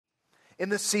In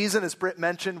this season, as Britt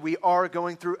mentioned, we are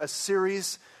going through a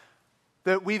series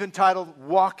that we've entitled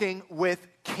Walking with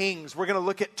Kings. We're going to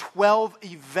look at 12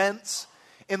 events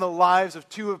in the lives of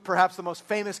two of perhaps the most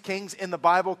famous kings in the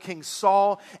Bible, King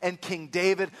Saul and King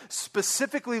David,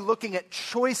 specifically looking at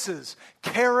choices,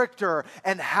 character,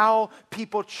 and how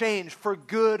people change for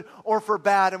good or for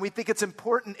bad. And we think it's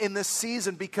important in this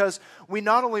season because we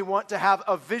not only want to have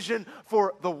a vision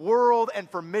for the world and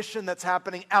for mission that's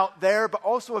happening out there, but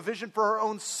also a vision for our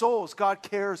own souls. God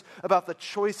cares about the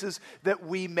choices that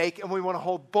we make, and we want to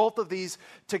hold both of these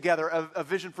together, a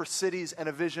vision for cities and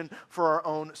a vision for our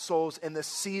own souls in this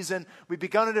season. We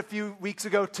begun it a few weeks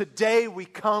ago. Today we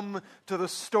come to the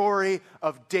story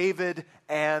of David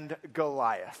and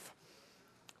Goliath.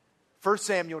 1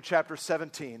 Samuel chapter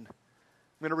 17. I'm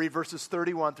going to read verses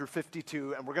 31 through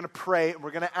 52, and we're going to pray, and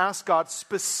we're going to ask God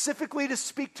specifically to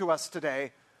speak to us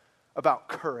today about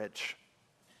courage.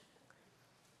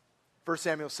 1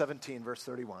 Samuel 17, verse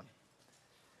 31.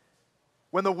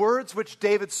 When the words which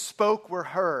David spoke were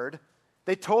heard,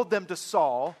 they told them to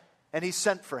Saul, and he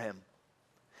sent for him.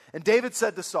 And David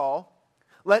said to Saul,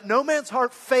 "Let no man's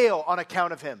heart fail on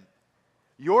account of him.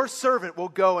 Your servant will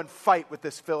go and fight with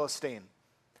this Philistine."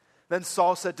 Then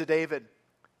Saul said to David,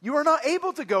 "You are not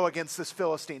able to go against this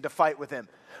Philistine to fight with him,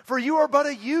 for you are but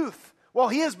a youth, while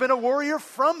he has been a warrior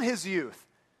from his youth."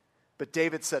 But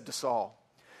David said to Saul,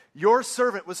 "Your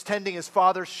servant was tending his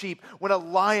father's sheep when a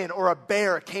lion or a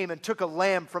bear came and took a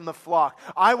lamb from the flock.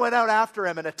 I went out after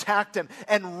him and attacked him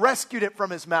and rescued it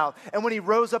from his mouth. And when he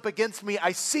rose up against me,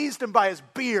 I seized him by his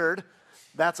beard,"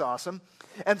 that's awesome,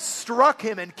 "and struck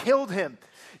him and killed him.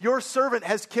 Your servant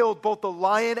has killed both the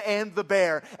lion and the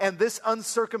bear, and this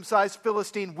uncircumcised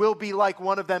Philistine will be like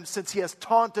one of them, since he has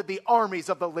taunted the armies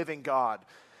of the living God."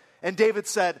 And David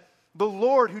said, "The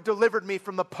Lord who delivered me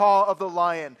from the paw of the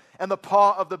lion and the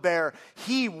paw of the bear,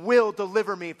 he will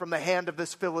deliver me from the hand of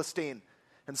this Philistine."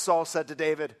 And Saul said to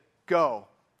David, "Go,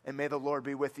 and may the Lord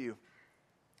be with you."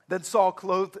 Then Saul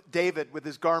clothed David with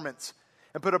his garments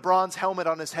and put a bronze helmet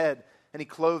on his head, and he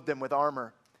clothed him with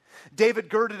armor. David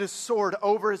girded his sword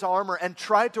over his armor and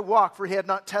tried to walk, for he had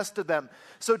not tested them.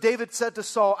 So David said to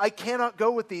Saul, "I cannot go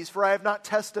with these, for I have not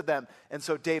tested them." And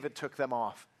so David took them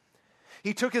off.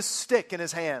 He took his stick in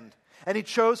his hand, and he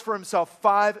chose for himself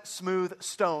 5 smooth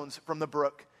stones from the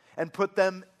brook and put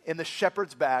them in the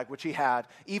shepherd's bag which he had,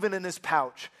 even in his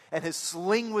pouch, and his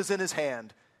sling was in his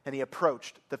hand, and he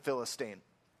approached the Philistine.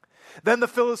 Then the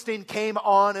Philistine came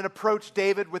on and approached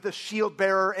David with a shield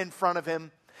bearer in front of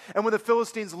him. And when the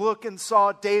Philistines looked and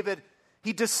saw David,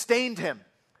 he disdained him,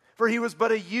 for he was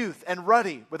but a youth and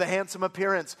ruddy with a handsome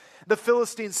appearance. The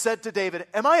Philistine said to David,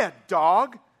 "Am I a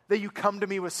dog that you come to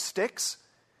me with sticks?"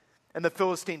 And the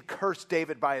Philistine cursed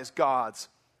David by his gods.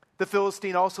 The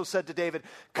Philistine also said to David,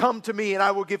 "Come to me, and I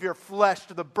will give your flesh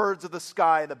to the birds of the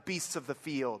sky and the beasts of the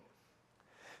field."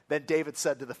 Then David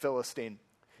said to the Philistine,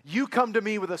 "You come to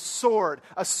me with a sword,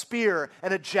 a spear,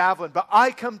 and a javelin, but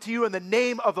I come to you in the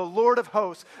name of the Lord of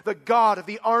hosts, the God of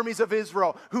the armies of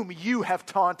Israel, whom you have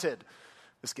taunted."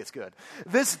 This gets good.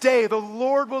 "This day the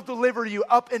Lord will deliver you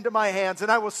up into my hands,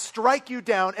 and I will strike you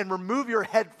down and remove your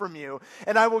head from you.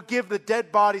 And I will give the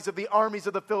dead bodies of the armies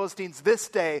of the Philistines this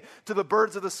day to the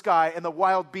birds of the sky and the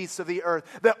wild beasts of the earth,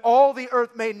 that all the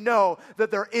earth may know that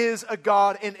there is a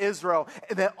God in Israel,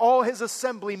 and that all his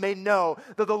assembly may know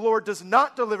that the Lord does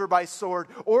not deliver by sword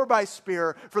or by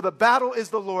spear, for the battle is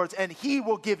the Lord's, and he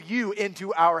will give you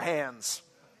into our hands."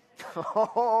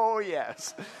 Oh,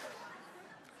 yes.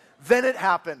 Then it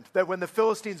happened that when the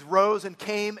Philistines rose and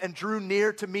came and drew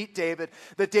near to meet David,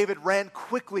 that David ran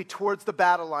quickly towards the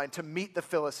battle line to meet the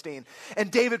Philistine.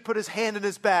 And David put his hand in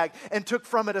his bag and took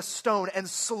from it a stone and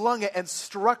slung it and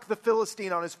struck the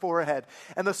Philistine on his forehead.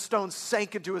 And the stone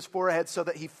sank into his forehead so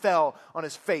that he fell on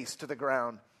his face to the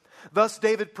ground. Thus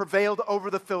David prevailed over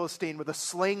the Philistine with a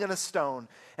sling and a stone.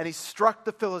 And he struck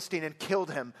the Philistine and killed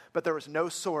him, but there was no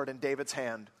sword in David's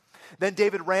hand. Then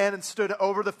David ran and stood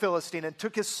over the Philistine and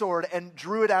took his sword and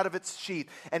drew it out of its sheath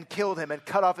and killed him and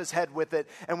cut off his head with it.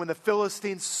 And when the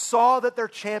Philistines saw that their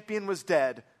champion was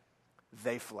dead,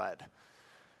 they fled.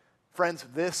 Friends,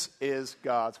 this is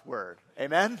God's word.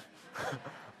 Amen?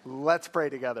 Let's pray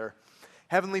together.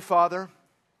 Heavenly Father,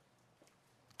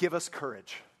 give us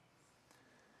courage.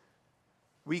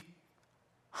 We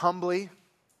humbly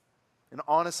and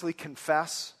honestly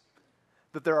confess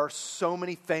that there are so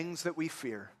many things that we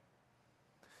fear.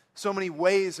 So many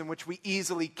ways in which we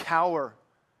easily cower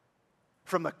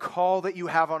from the call that you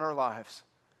have on our lives,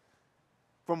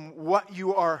 from what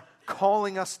you are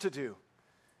calling us to do.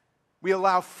 We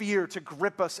allow fear to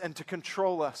grip us and to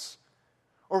control us,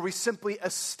 or we simply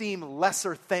esteem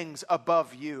lesser things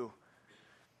above you.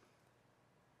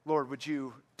 Lord, would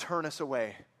you turn us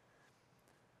away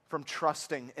from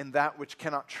trusting in that which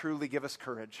cannot truly give us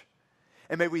courage?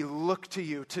 And may we look to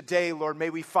you today, Lord. May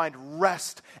we find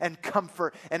rest and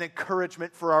comfort and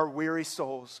encouragement for our weary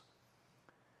souls.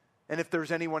 And if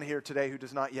there's anyone here today who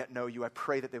does not yet know you, I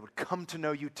pray that they would come to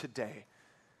know you today.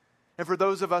 And for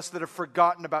those of us that have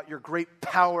forgotten about your great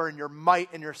power and your might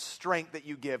and your strength that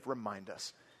you give, remind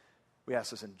us. We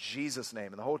ask this in Jesus' name.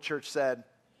 And the whole church said,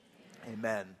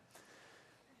 Amen.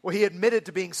 Well, he admitted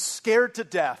to being scared to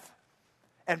death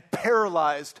and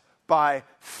paralyzed by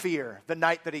fear the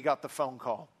night that he got the phone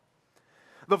call.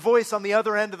 The voice on the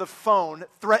other end of the phone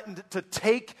threatened to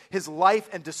take his life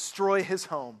and destroy his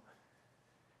home.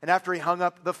 And after he hung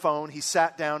up the phone, he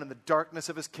sat down in the darkness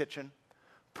of his kitchen,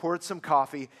 poured some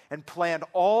coffee, and planned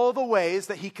all the ways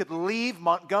that he could leave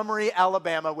Montgomery,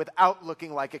 Alabama without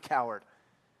looking like a coward.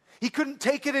 He couldn't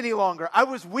take it any longer. I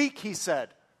was weak, he said.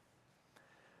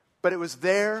 But it was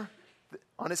there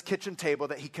on his kitchen table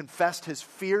that he confessed his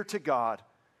fear to God,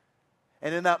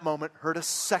 and in that moment heard a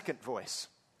second voice.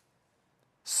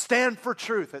 Stand for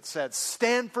truth, it said.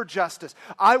 Stand for justice.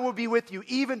 I will be with you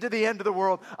even to the end of the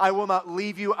world. I will not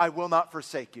leave you. I will not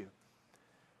forsake you.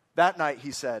 That night,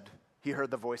 he said, he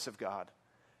heard the voice of God.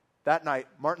 That night,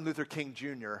 Martin Luther King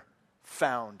Jr.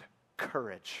 found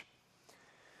courage.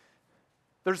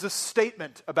 There's a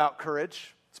statement about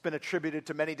courage. It's been attributed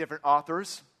to many different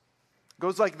authors. It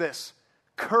goes like this: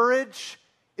 courage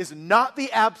is not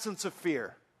the absence of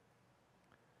fear,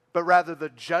 but rather the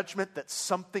judgment that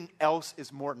something else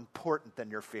is more important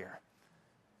than your fear.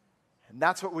 And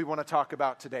that's what we want to talk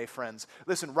about today, friends.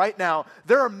 Listen, right now,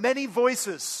 there are many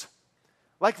voices,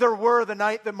 like there were the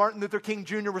night that Martin Luther King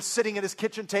Jr. was sitting at his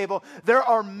kitchen table. There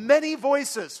are many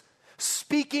voices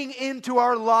speaking into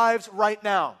our lives right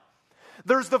now.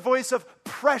 There's the voice of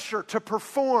pressure to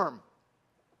perform,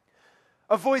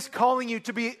 a voice calling you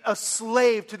to be a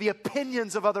slave to the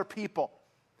opinions of other people.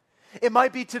 It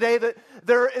might be today that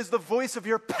there is the voice of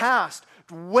your past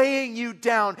weighing you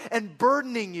down and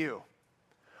burdening you.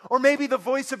 Or maybe the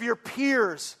voice of your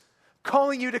peers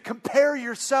calling you to compare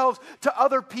yourselves to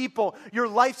other people, your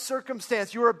life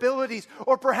circumstance, your abilities,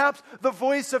 or perhaps the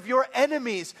voice of your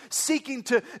enemies seeking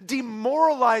to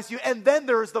demoralize you. And then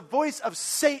there is the voice of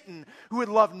Satan, who would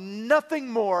love nothing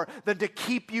more than to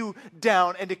keep you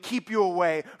down and to keep you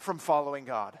away from following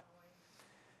God.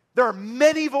 There are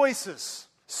many voices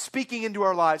speaking into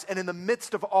our lives, and in the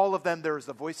midst of all of them, there is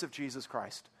the voice of Jesus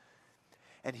Christ.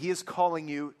 And he is calling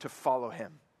you to follow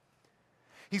him.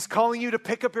 He's calling you to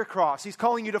pick up your cross. He's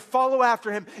calling you to follow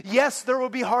after him. Yes, there will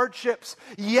be hardships.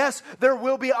 Yes, there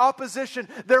will be opposition.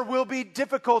 There will be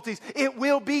difficulties. It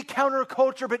will be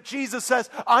counterculture, but Jesus says,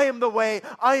 I am the way,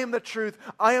 I am the truth,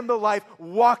 I am the life.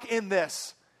 Walk in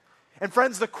this. And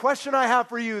friends, the question I have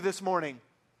for you this morning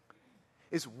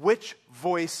is, which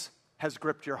voice has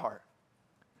gripped your heart?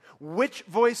 Which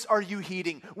voice are you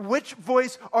heeding? Which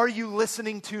voice are you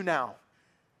listening to now?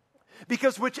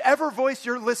 Because whichever voice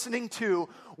you're listening to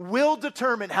will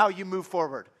determine how you move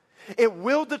forward. It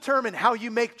will determine how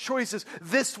you make choices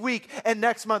this week and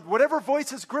next month. Whatever voice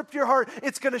has gripped your heart,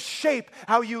 it's going to shape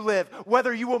how you live.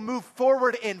 Whether you will move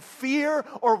forward in fear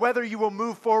or whether you will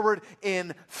move forward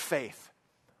in faith.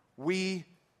 We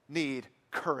need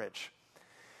courage.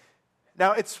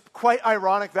 Now, it's quite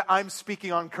ironic that I'm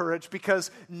speaking on courage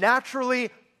because naturally,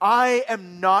 I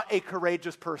am not a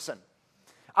courageous person.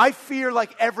 I fear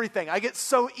like everything. I get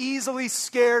so easily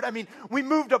scared. I mean, we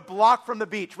moved a block from the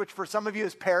beach, which for some of you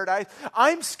is paradise.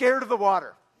 I'm scared of the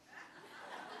water.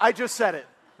 I just said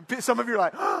it. Some of you are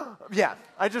like, oh, yeah,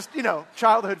 I just,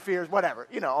 childhood fears, whatever,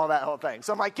 all that whole thing.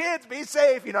 So I'm like, kids, be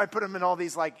safe. I put them in all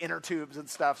these like inner tubes and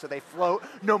stuff so they float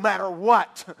no matter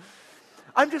what.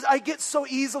 I get so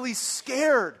easily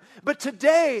scared. But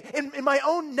today, in my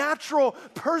own natural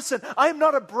person, I am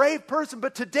not a brave person,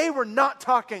 but today we're not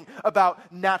talking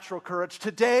about natural courage.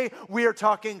 Today we are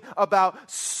talking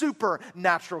about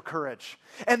supernatural courage.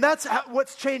 And that's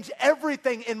what's changed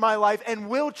everything in my life and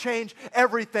will change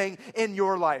everything in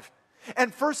your life.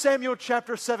 And 1 Samuel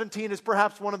chapter 17 is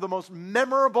perhaps one of the most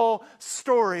memorable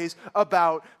stories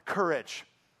about courage.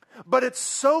 But it's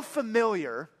so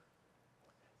familiar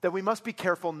that we must be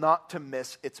careful not to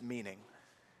miss its meaning.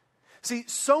 See,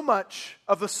 so much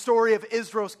of the story of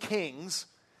Israel's kings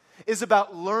is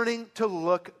about learning to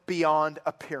look beyond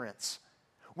appearance,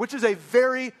 which is a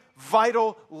very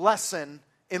vital lesson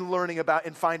in learning about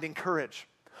and finding courage.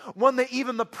 One that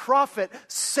even the prophet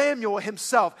Samuel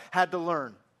himself had to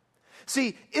learn.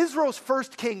 See, Israel's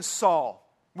first king, Saul,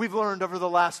 we've learned over the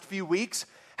last few weeks,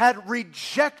 had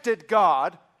rejected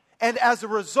God, and as a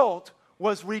result,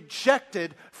 was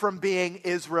rejected from being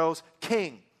Israel's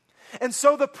king. And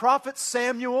so the prophet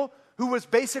Samuel, who was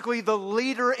basically the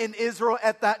leader in Israel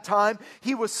at that time,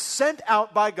 he was sent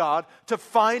out by God to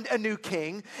find a new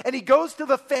king. And he goes to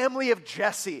the family of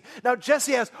Jesse. Now,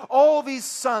 Jesse has all these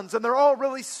sons, and they're all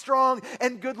really strong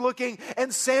and good looking.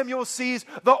 And Samuel sees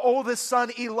the oldest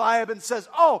son, Eliab, and says,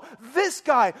 oh, this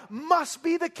guy must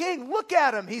be the king. Look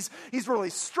at him. He's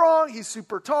really strong. He's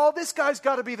super tall. This guy's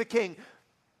got to be the king.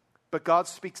 But God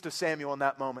speaks to Samuel in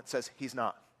that moment, says, he's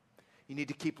not. You need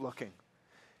to keep looking.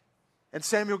 And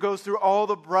Samuel goes through all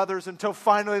the brothers until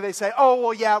finally they say, oh,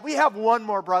 well, yeah, we have one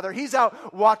more brother. He's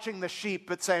out watching the sheep.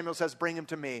 But Samuel says, bring him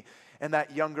to me. And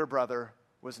that younger brother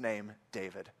was named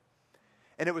David.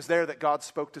 And it was there that God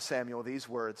spoke to Samuel these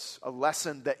words, a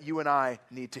lesson that you and I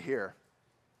need to hear.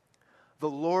 The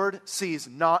Lord sees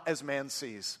not as man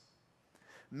sees.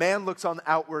 Man looks on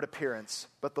outward appearance,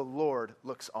 but the Lord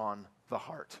looks on the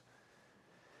heart.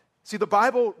 See, the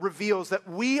Bible reveals that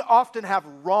we often have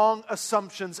wrong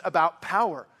assumptions about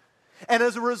power. And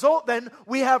as a result, then,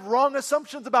 we have wrong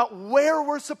assumptions about where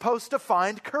we're supposed to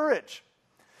find courage.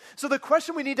 So the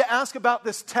question we need to ask about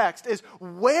this text is,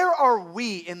 where are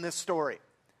we in this story?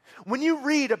 When you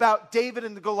read about David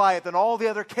and Goliath and all the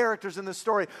other characters in this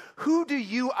story, who do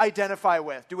you identify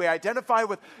with? Do we identify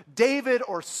with David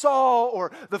or Saul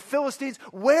or the Philistines?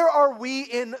 Where are we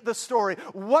in the story?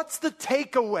 What's the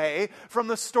takeaway from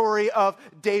the story of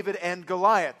David and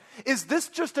Goliath? Is this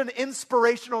just an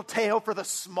inspirational tale for the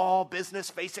small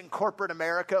business facing corporate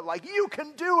America? Like, you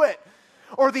can do it.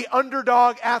 Or the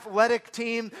underdog athletic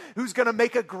team who's going to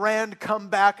make a grand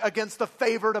comeback against the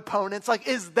favored opponents. Like,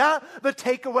 is that the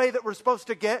takeaway that we're supposed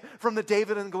to get from the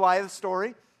David and Goliath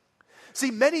story?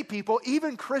 See, many people,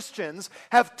 even Christians,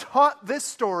 have taught this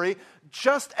story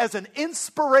just as an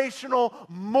inspirational,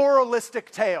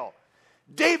 moralistic tale.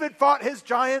 David fought his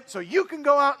giant, so you can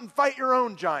go out and fight your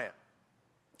own giant.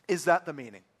 Is that the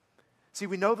meaning? See,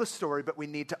 we know the story, but we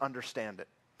need to understand it.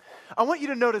 I want you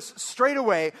to notice straight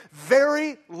away,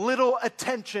 very little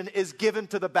attention is given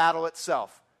to the battle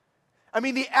itself. I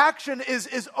mean, the action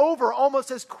is over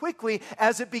almost as quickly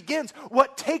as it begins.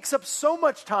 What takes up so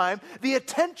much time, the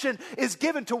attention is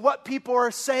given to what people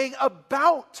are saying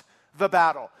about the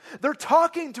battle. They're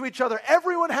talking to each other.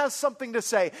 Everyone has something to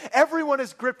say. Everyone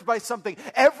is gripped by something.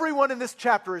 Everyone in this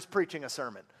chapter is preaching a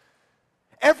sermon.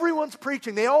 Everyone's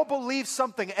preaching. They all believe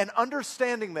something, and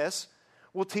understanding this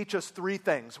will teach us three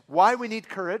things: why we need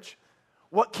courage,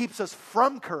 what keeps us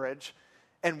from courage,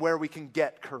 and where we can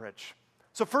get courage.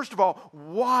 So first of all,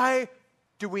 why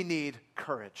do we need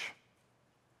courage?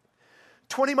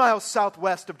 20 miles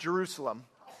southwest of Jerusalem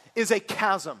is a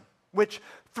chasm, which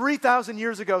 3,000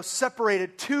 years ago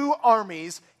separated two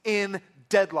armies in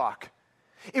deadlock.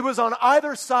 It was on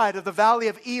either side of the valley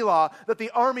of Elah that the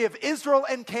army of Israel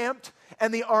encamped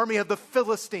and the army of the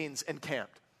Philistines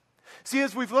encamped. See,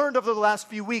 as we've learned over the last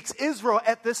few weeks, Israel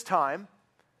at this time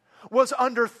was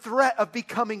under threat of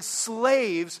becoming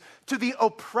slaves to the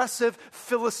oppressive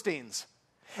Philistines.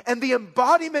 And the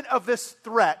embodiment of this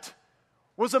threat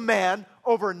was a man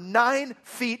over 9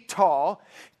 feet tall,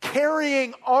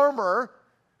 carrying armor,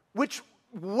 which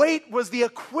weight was the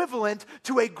equivalent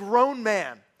to a grown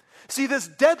man. See, this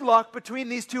deadlock between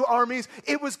these two armies,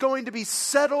 it was going to be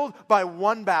settled by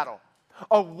one battle.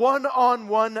 A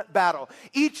one-on-one battle.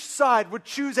 Each side would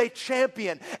choose a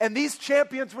champion, and these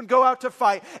champions would go out to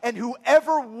fight, and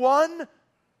whoever won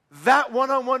that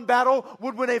one-on-one battle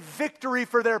would win a victory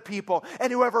for their people,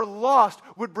 and whoever lost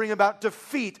would bring about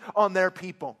defeat on their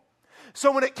people.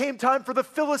 So when it came time for the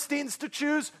Philistines to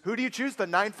choose, who do you choose? The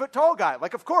 9-foot-tall guy.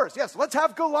 Like, of course, yes, let's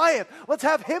have Goliath. Let's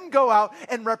have him go out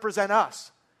and represent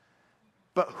us.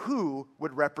 But who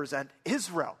would represent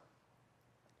Israel?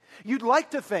 You'd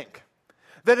like to think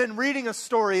that in reading a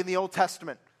story in the Old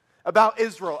Testament about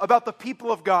Israel, about the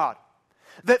people of God,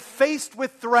 that faced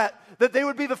with threat, that they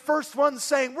would be the first ones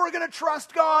saying, we're going to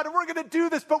trust God and we're going to do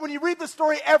this. But when you read the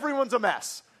story, everyone's a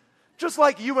mess. Just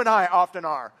like you and I often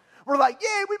are. We're like,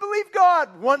 yay, we believe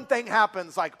God. One thing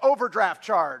happens, like overdraft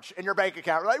charge in your bank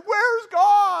account. We're like, where's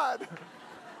God?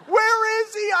 Where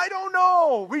is he? I don't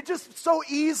know. We just so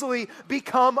easily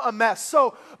become a mess.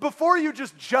 So before you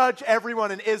just judge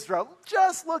everyone in Israel,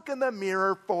 just look in the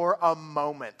mirror for a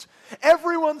moment.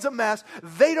 Everyone's a mess.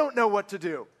 They don't know what to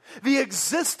do. The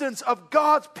existence of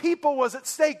God's people was at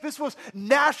stake. This was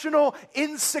national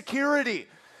insecurity.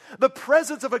 The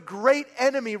presence of a great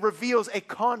enemy reveals a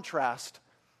contrast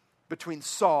between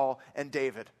Saul and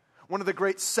David, one of the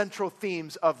great central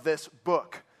themes of this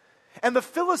book. And the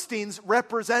Philistines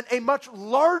represent a much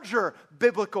larger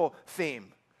biblical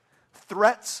theme: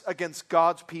 threats against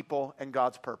God's people and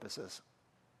God's purposes.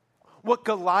 What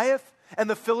Goliath and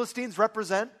the Philistines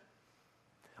represent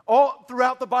all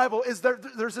throughout the Bible is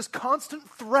there's this constant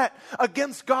threat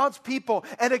against God's people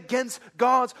and against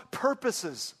God's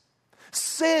purposes.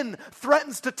 Sin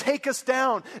threatens to take us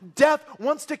down. Death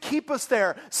wants to keep us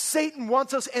there. Satan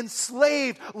wants us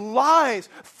enslaved. Lies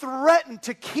threaten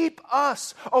to keep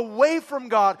us away from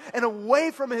God and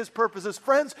away from His purposes.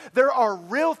 Friends, there are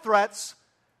real threats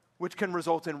which can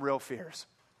result in real fears.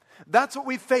 That's what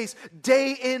we face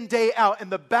day in, day out,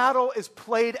 and the battle is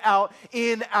played out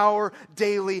in our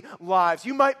daily lives.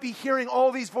 You might be hearing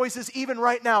all these voices even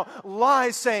right now,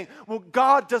 lies saying, well,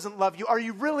 God doesn't love you. Are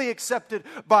you really accepted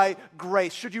by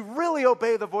grace? Should you really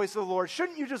obey the voice of the Lord?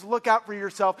 Shouldn't you just look out for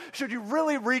yourself? Should you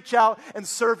really reach out and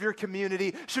serve your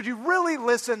community? Should you really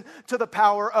listen to the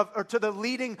power of, or to the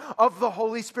leading of the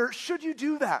Holy Spirit? Should you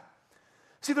do that?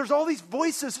 See, there's all these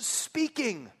voices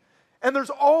speaking. And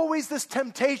there's always this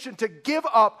temptation to give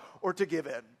up or to give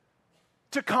in,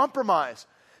 to compromise,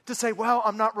 to say, well,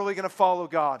 I'm not really going to follow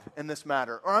God in this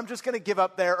matter, or I'm just going to give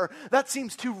up there, or that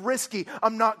seems too risky,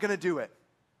 I'm not going to do it.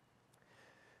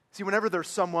 See, whenever there's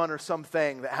someone or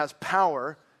something that has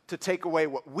power to take away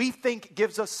what we think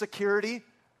gives us security,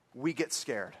 we get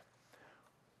scared.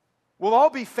 We'll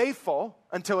all be faithful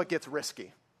until it gets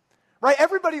risky, right?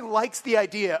 Everybody likes the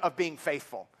idea of being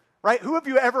faithful. Right? Who have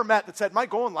you ever met that said, my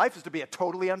goal in life is to be a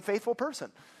totally unfaithful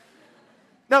person?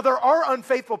 Now, there are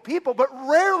unfaithful people, but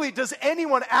rarely does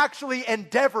anyone actually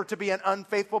endeavor to be an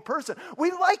unfaithful person. We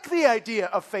like the idea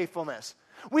of faithfulness.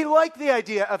 We like the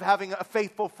idea of having a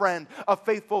faithful friend, a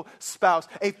faithful spouse,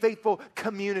 a faithful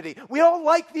community. We all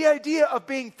like the idea of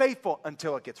being faithful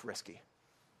until it gets risky,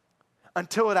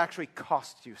 until it actually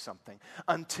costs you something,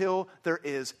 until there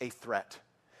is a threat.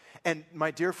 And my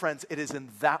dear friends, it is in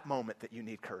that moment that you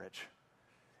need courage.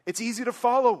 It's easy to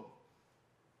follow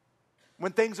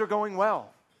when things are going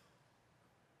well.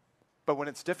 But when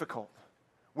it's difficult,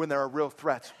 when there are real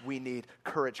threats, we need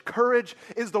courage. Courage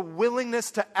is the willingness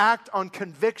to act on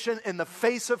conviction in the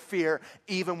face of fear,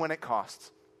 even when it costs.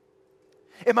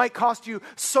 It might cost you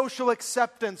social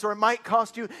acceptance, or it might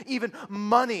cost you even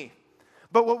money.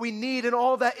 But what we need in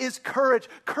all that is courage.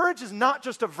 Courage is not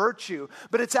just a virtue,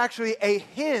 but it's actually a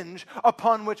hinge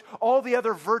upon which all the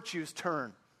other virtues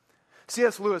turn.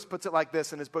 C.S. Lewis puts it like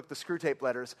this in his book, The Screwtape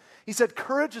Letters. He said,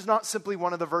 courage is not simply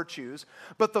one of the virtues,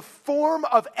 but the form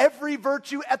of every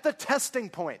virtue at the testing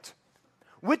point,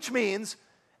 which means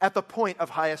at the point of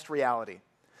highest reality.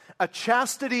 A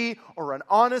chastity or an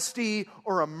honesty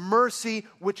or a mercy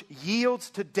which yields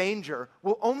to danger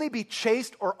will only be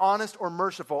chaste or honest or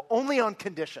merciful only on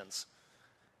conditions.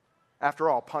 After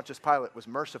all, Pontius Pilate was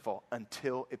merciful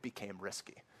until it became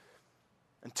risky.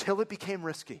 Until it became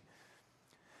risky.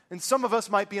 And some of us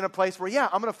might be in a place where, yeah,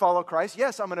 I'm going to follow Christ.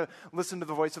 Yes, I'm going to listen to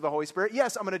the voice of the Holy Spirit.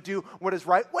 Yes, I'm going to do what is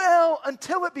right. Well,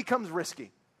 until it becomes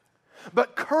risky.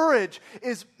 But courage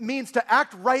means to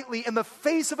act rightly in the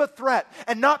face of a threat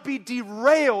and not be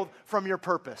derailed from your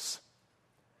purpose.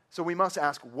 So we must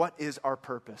ask, what is our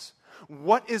purpose?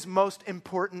 What is most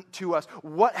important to us?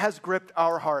 What has gripped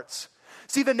our hearts?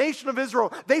 See, the nation of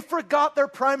Israel, they forgot their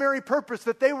primary purpose,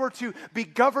 that they were to be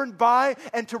governed by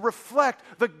and to reflect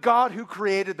the God who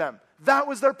created them. That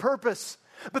was their purpose.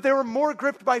 But they were more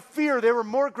gripped by fear. They were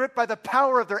more gripped by the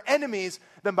power of their enemies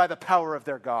than by the power of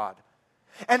their God.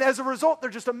 And as a result, they're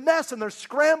just a mess, and they're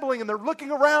scrambling, and they're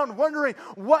looking around, wondering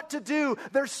what to do.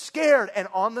 They're scared. And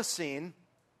on the scene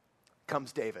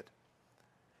comes David.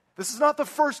 This is not the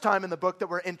first time in the book that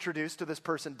we're introduced to this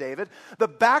person, David. The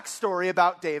backstory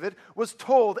about David was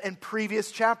told in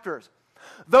previous chapters.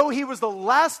 Though he was the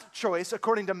last choice,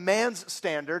 according to man's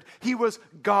standard, he was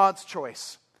God's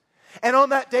choice. And on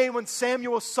that day when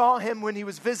Samuel saw him when he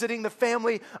was visiting the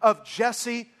family of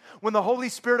Jesse, when the Holy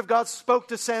Spirit of God spoke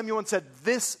to Samuel and said,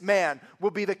 this man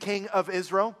will be the king of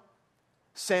Israel,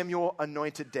 Samuel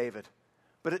anointed David.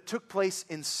 But it took place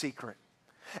in secret.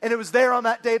 And it was there on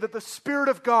that day that the Spirit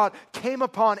of God came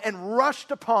upon and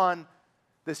rushed upon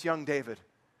this young David,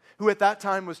 who at that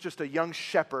time was just a young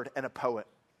shepherd and a poet,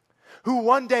 who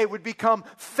one day would become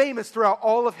famous throughout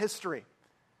all of history.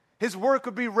 His work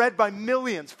would be read by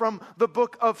millions from the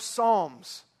book of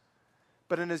Psalms.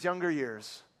 But in his younger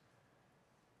years,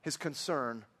 his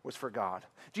concern was for God.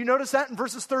 Do you notice that in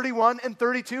verses 31 and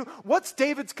 32? What's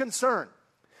David's concern?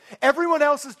 Everyone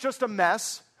else is just a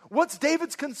mess. What's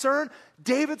David's concern?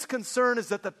 David's concern is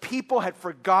that the people had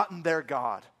forgotten their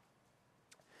God.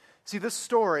 See, this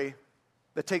story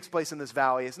that takes place in this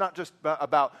valley is not just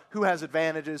about who has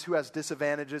advantages, who has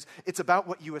disadvantages. It's about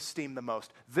what you esteem the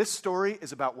most. This story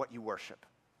is about what you worship.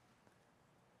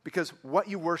 Because what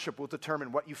you worship will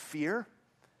determine what you fear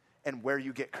and where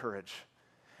you get courage.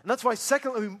 And that's why,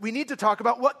 secondly, we need to talk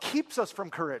about what keeps us from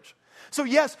courage. So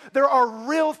yes, there are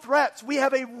real threats. We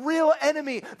have a real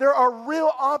enemy. There are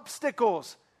real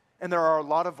obstacles. And there are a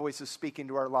lot of voices speaking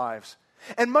to our lives.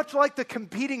 And much like the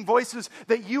competing voices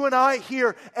that you and I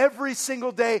hear every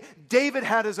single day, David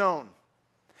had his own.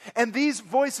 And these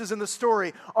voices in the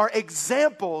story are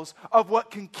examples of what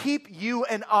can keep you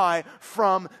and I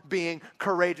from being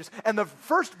courageous. And the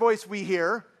first voice we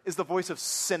hear is the voice of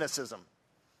cynicism.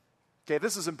 Okay,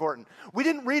 this is important. We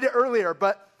didn't read it earlier,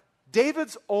 but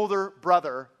David's older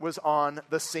brother was on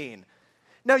the scene.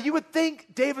 Now, you would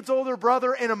think David's older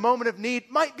brother in a moment of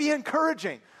need might be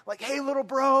encouraging. Like, hey, little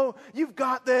bro, you've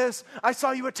got this. I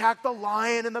saw you attack the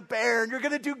lion and the bear, and you're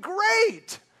going to do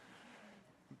great.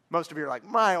 Most of you are like,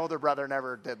 my older brother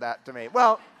never did that to me.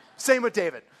 Well, same with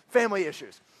David. Family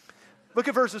issues. Look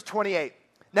at verses 28.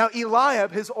 Now,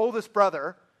 Eliab, his oldest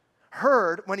brother,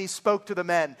 heard when he spoke to the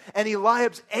men, and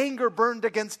Eliab's anger burned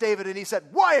against David, and he said,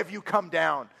 why have you come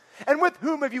down? And with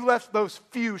whom have you left those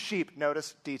few sheep?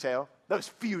 Notice detail. Those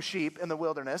few sheep in the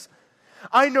wilderness.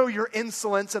 I know your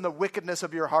insolence and the wickedness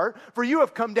of your heart, for you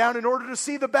have come down in order to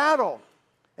see the battle.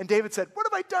 And David said, what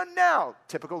have I done now?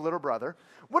 Typical little brother.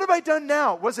 What have I done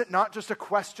now? Was it not just a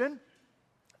question?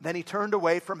 Then he turned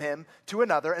away from him to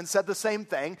another and said the same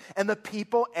thing, and the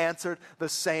people answered the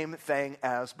same thing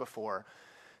as before.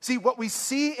 See, what we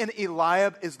see in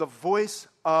Eliab is the voice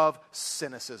of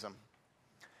cynicism.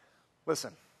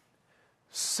 Listen,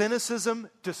 cynicism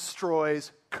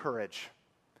destroys courage.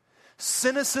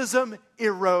 Cynicism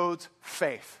erodes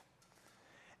faith.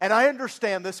 And I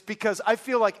understand this because I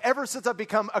feel like ever since I've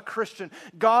become a Christian,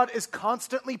 God is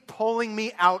constantly pulling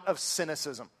me out of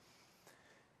cynicism.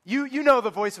 You know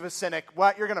the voice of a cynic.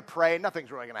 What? You're going to pray.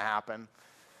 Nothing's really going to happen.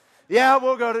 Yeah,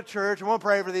 we'll go to church and we'll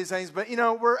pray for these things. But,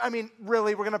 we're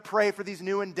going to pray for these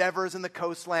new endeavors in the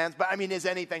coastlands. But, is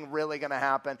anything really going to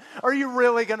happen? Are you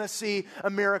really going to see a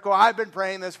miracle? I've been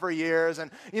praying this for years. And,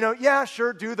 yeah,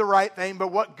 sure, do the right thing.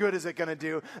 But what good is it going to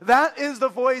do? That is the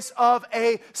voice of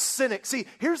a cynic. See,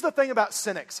 here's the thing about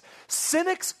cynics.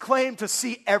 Cynics claim to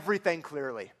see everything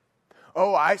clearly.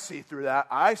 Oh, I see through that.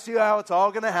 I see how it's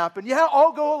all going to happen. Yeah,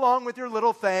 I'll go along with your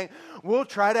little thing. We'll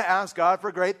try to ask God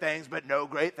for great things, but no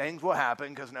great things will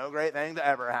happen because no great things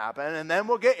ever happen. And then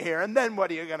we'll get here, and then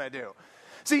what are you going to do?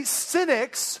 See,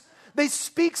 cynics, they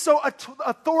speak so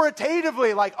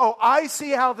authoritatively, like, oh, I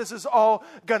see how this is all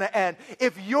going to end.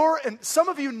 And some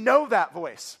of you know that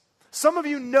voice. Some of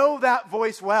you know that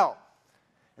voice well.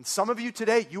 And some of you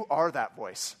today, you are that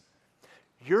voice.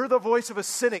 You're the voice of a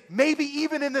cynic, maybe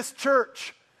even in this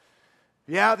church.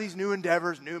 Yeah, these new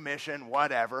endeavors, new mission,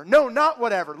 whatever. No, not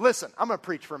whatever. Listen, I'm going to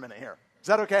preach for a minute here. Is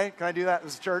that okay? Can I do that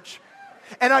as a church?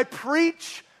 And I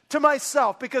preach to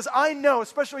myself because I know,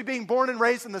 especially being born and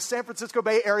raised in the San Francisco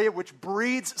Bay Area, which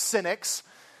breeds cynics,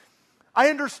 I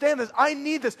understand this. I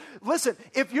need this. Listen,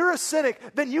 if you're a cynic,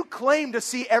 then you claim to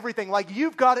see everything like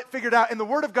you've got it figured out. And the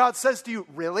Word of God says to you,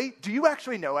 really? Do you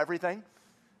actually know everything?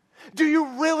 Do you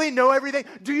really know everything?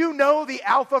 Do you know the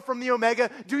Alpha from the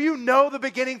Omega? Do you know the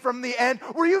beginning from the end?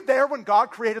 Were you there when God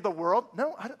created the world?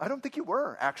 No, I don't think you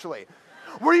were, actually.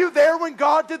 Were you there when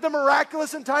God did the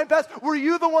miraculous in time past? Were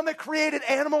you the one that created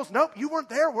animals? Nope, you weren't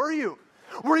there, were you?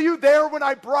 Were you there when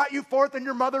I brought you forth in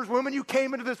your mother's womb and you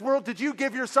came into this world? Did you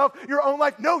give yourself your own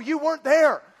life? No, you weren't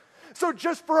there. So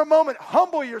just for a moment,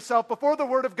 humble yourself before the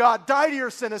Word of God, die to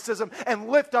your cynicism, and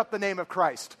lift up the name of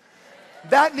Christ.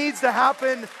 That needs to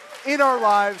happen in our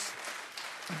lives.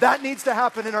 That needs to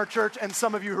happen in our church. And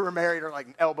some of you who are married are like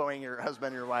elbowing your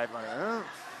husband, your wife. Like,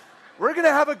 we're going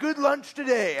to have a good lunch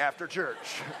today after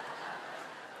church.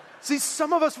 See,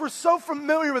 some of us, we're so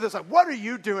familiar with this. Like, what are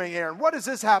you doing, Aaron? What is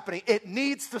this happening? It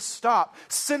needs to stop.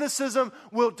 Cynicism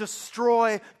will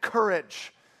destroy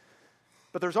courage.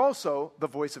 But there's also the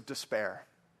voice of despair.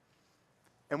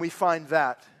 And we find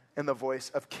that in the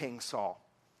voice of King Saul.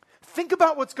 Think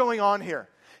about what's going on here.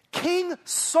 King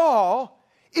Saul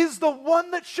is the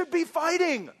one that should be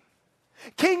fighting.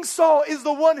 King Saul is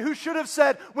the one who should have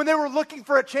said, when they were looking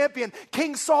for a champion,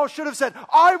 King Saul should have said,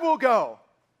 I will go.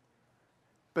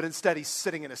 But instead he's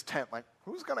sitting in his tent like,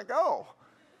 who's going to go?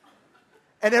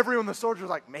 And everyone, the soldiers,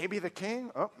 like, maybe the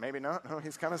king? Oh, maybe not. No,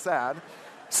 he's kind of sad.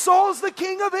 Saul's the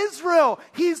king of Israel.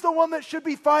 He's the one that should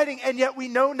be fighting. And yet we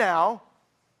know now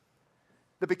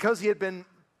that because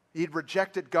he'd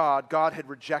rejected God, God had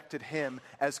rejected him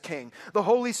as king. The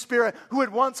Holy Spirit, who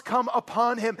had once come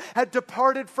upon him, had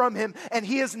departed from him, and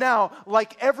he is now,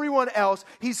 like everyone else,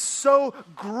 he's so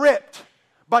gripped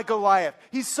by Goliath.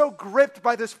 He's so gripped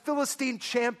by this Philistine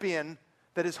champion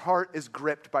that his heart is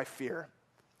gripped by fear.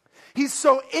 He's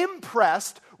so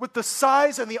impressed with the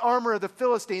size and the armor of the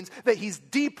Philistines that he's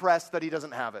depressed that he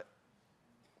doesn't have it.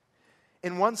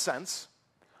 In one sense,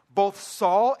 both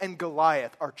Saul and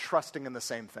Goliath are trusting in the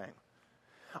same thing.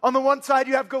 On the one side,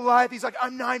 you have Goliath. He's like,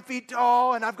 I'm 9 feet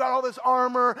tall, and I've got all this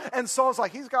armor. And Saul's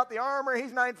like, he's got the armor.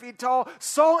 He's 9 feet tall.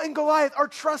 Saul and Goliath are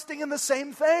trusting in the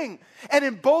same thing. And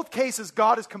in both cases,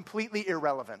 God is completely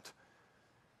irrelevant.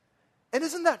 And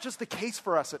isn't that just the case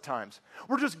for us at times?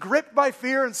 We're just gripped by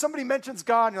fear, and somebody mentions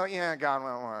God, and you're like, yeah, God,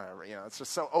 well, whatever. You know, it's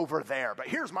just so over there. But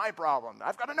here's my problem.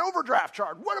 I've got an overdraft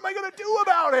charge. What am I going to do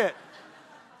about it?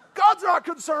 God's not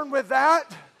concerned with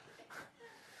that.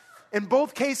 In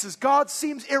both cases, God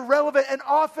seems irrelevant, and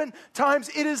oftentimes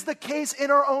it is the case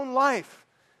in our own life.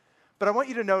 But I want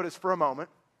you to notice for a moment,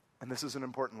 and this is an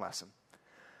important lesson,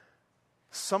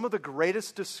 some of the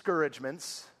greatest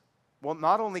discouragements will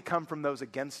not only come from those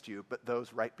against you, but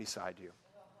those right beside you.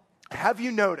 Have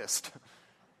you noticed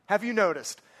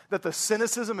that the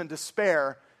cynicism and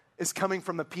despair is coming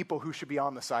from the people who should be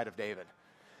on the side of David?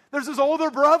 There's this older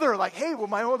brother, like, hey, will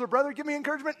my older brother give me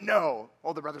encouragement? No.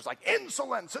 Older brother's like,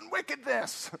 insolence and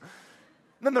wickedness. And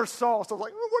then there's Saul. Saul's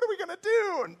like, well, what are we going to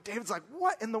do? And David's like,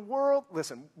 what in the world?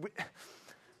 Listen,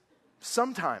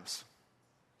 sometimes,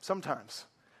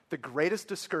 the greatest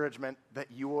discouragement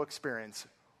that you will experience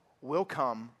will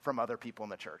come from other people in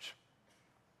the church.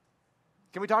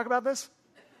 Can we talk about this?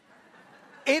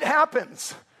 It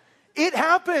happens. It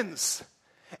happens.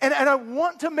 And I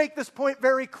want to make this point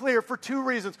very clear for two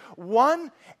reasons.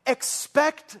 One,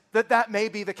 expect that may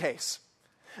be the case.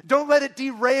 Don't let it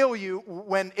derail you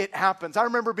when it happens. I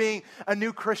remember being a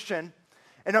new Christian,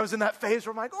 and I was in that phase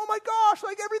where I'm like, oh my gosh,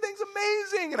 like everything's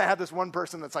amazing. And I had this one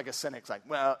person that's like a cynic. It's like,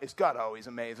 well, is God always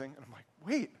amazing? And I'm like,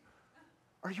 wait,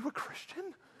 are you a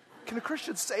Christian? Can a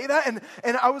Christian say that?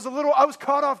 And I was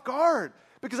caught off guard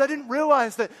because I didn't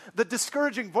realize that the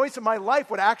discouraging voice in my life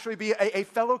would actually be a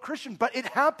fellow Christian. But it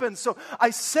happens. So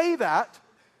I say that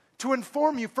to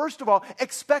inform you, first of all,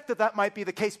 expect that might be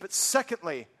the case. But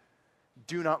secondly,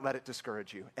 do not let it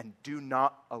discourage you, and do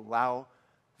not allow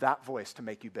that voice to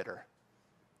make you bitter.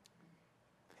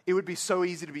 It would be so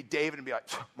easy to be David and be like,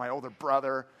 my older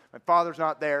brother, my father's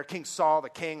not there. King Saul, the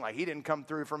king, like he didn't come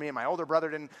through for me, and my older brother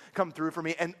didn't come through for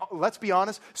me. And let's be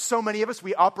honest, so many of us,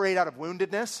 we operate out of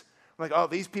woundedness. We're like, oh,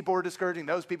 these people are discouraging,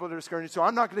 those people are discouraging, so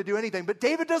I'm not going to do anything. But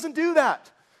David doesn't do that.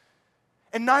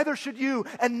 And neither should you,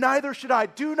 and neither should I.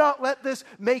 Do not let this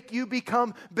make you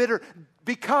become bitter,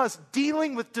 because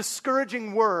dealing with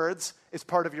discouraging words is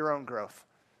part of your own growth.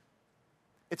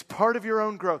 It's part of your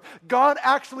own growth. God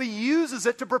actually uses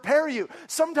it to prepare you.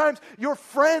 Sometimes your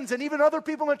friends and even other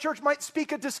people in the church might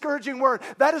speak a discouraging word.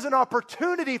 That is an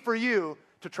opportunity for you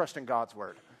to trust in God's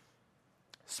word.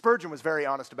 Spurgeon was very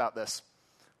honest about this.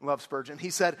 Love Spurgeon. He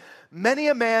said, many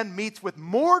a man meets with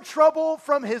more trouble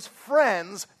from his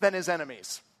friends than his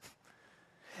enemies.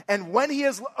 And when he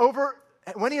has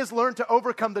learned to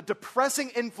overcome the depressing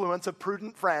influence of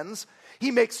prudent friends,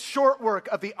 he makes short work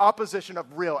of the opposition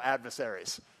of real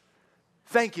adversaries.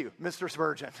 Thank you, Mr.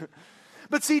 Spurgeon.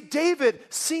 But see, David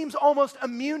seems almost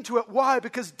immune to it. Why?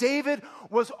 Because David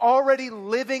was already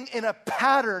living in a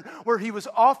pattern where he was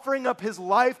offering up his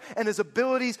life and his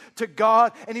abilities to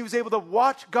God, and he was able to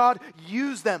watch God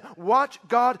use them, watch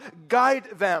God guide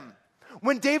them.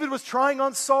 When David was trying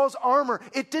on Saul's armor,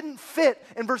 it didn't fit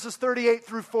in verses 38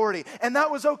 through 40. And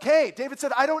that was okay. David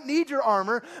said, I don't need your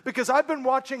armor because I've been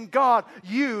watching God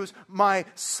use my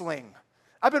sling.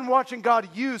 I've been watching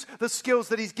God use the skills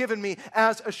that he's given me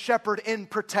as a shepherd in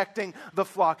protecting the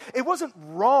flock. It wasn't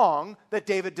wrong that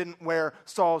David didn't wear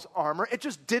Saul's armor. It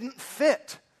just didn't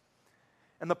fit.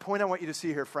 And the point I want you to see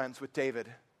here, friends, with David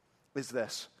is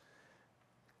this.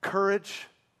 Courage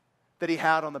that he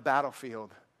had on the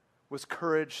battlefield was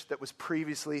courage that was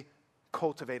previously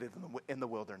cultivated in the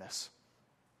wilderness.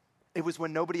 It was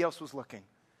when nobody else was looking.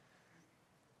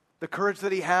 The courage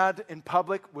that he had in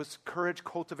public was courage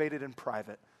cultivated in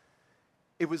private.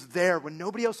 It was there when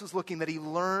nobody else was looking that he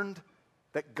learned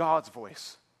that God's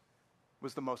voice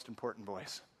was the most important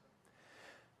voice.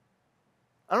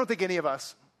 I don't think any of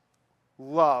us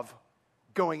love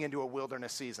going into a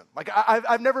wilderness season. Like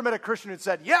I've never met a Christian who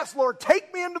said, yes, Lord,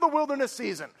 take me into the wilderness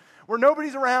season where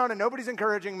nobody's around and nobody's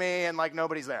encouraging me and like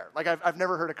nobody's there. Like I've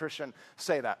never heard a Christian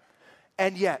say that.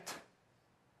 And yet,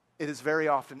 it is very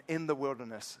often in the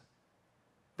wilderness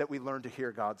that we learn to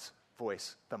hear God's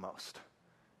voice the most.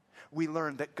 We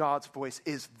learn that God's voice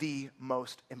is the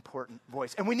most important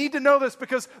voice. And we need to know this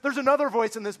because there's another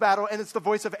voice in this battle, and it's the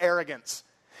voice of arrogance.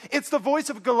 It's the voice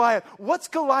of Goliath. What's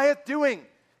Goliath doing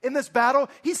in this battle?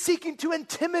 He's seeking to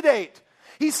intimidate.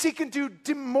 He's seeking to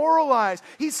demoralize.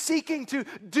 He's seeking to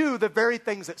do the very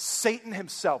things that Satan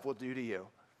himself will do to you.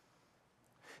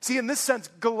 See, in this sense,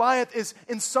 Goliath is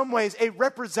in some ways a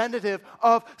representative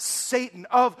of Satan,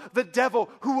 of the devil,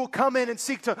 who will come in and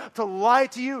seek to lie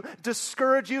to you,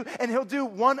 discourage you, and he'll do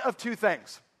one of two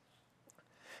things.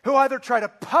 He'll either try to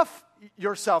puff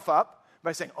yourself up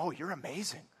by saying, oh, you're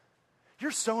amazing.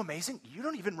 You're so amazing, you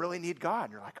don't even really need God.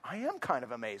 And you're like, I am kind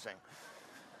of amazing.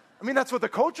 I mean, that's what the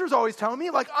culture's always telling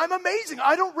me. Like, I'm amazing.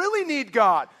 I don't really need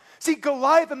God. See,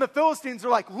 Goliath and the Philistines are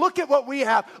like, look at what we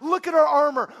have. Look at our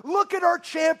armor. Look at our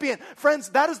champion. Friends,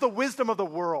 that is the wisdom of the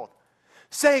world.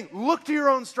 Saying, look to your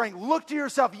own strength. Look to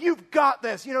yourself. You've got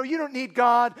this. You don't need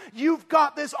God. You've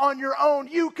got this on your own.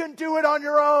 You can do it on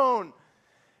your own.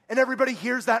 And everybody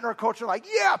hears that in our culture like,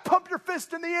 yeah, pump your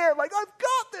fist in the air. Like, I've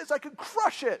got this. I can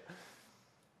crush it.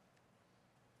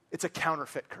 It's a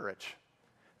counterfeit courage.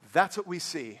 That's what we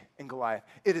see in Goliath.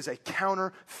 It is a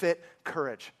counterfeit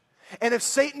courage. And if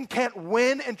Satan can't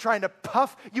win in trying to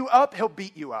puff you up, he'll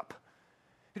beat you up.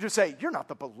 He'll just say, you're not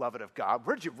the beloved of God.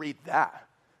 Where did you read that?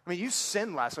 I mean, you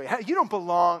sinned last week. You don't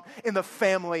belong in the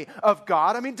family of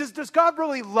God. I mean, does God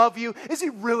really love you? Is he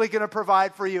really going to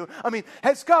provide for you? I mean,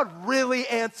 has God really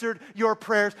answered your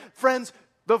prayers? Friends,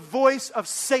 the voice of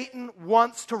Satan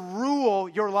wants to rule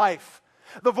your life.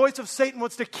 The voice of Satan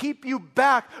wants to keep you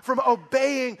back from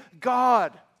obeying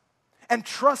God and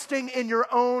trusting in your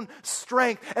own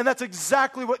strength. And that's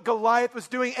exactly what Goliath was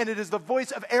doing, and it is the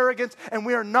voice of arrogance, and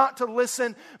we are not to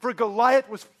listen, for Goliath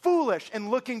was foolish in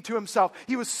looking to himself.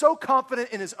 He was so confident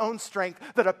in his own strength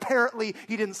that apparently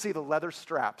he didn't see the leather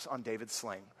straps on David's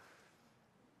sling.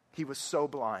 He was so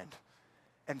blind.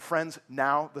 And friends,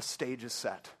 now the stage is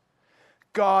set.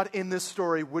 God in this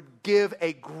story would give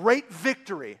a great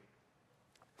victory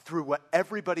through what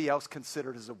everybody else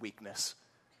considered as a weakness.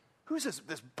 Who's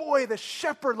this boy, this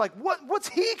shepherd? Like, what's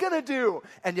he going to do?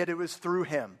 And yet it was through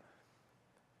him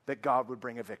that God would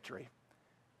bring a victory.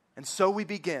 And so we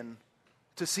begin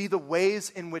to see the ways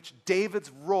in which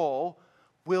David's role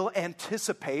will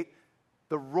anticipate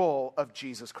the role of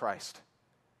Jesus Christ.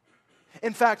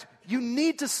 In fact, you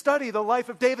need to study the life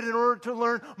of David in order to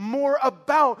learn more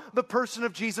about the person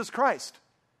of Jesus Christ.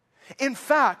 In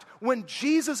fact, when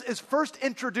Jesus is first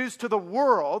introduced to the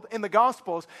world in the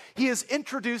Gospels, he is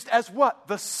introduced as what?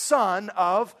 The son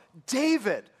of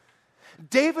David.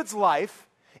 David's life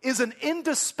is an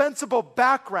indispensable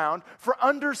background for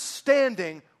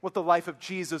understanding what the life of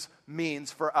Jesus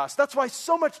means for us. That's why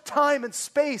so much time and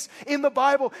space in the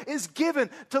Bible is given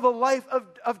to the life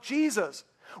of Jesus.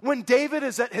 When David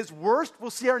is at his worst, we'll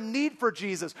see our need for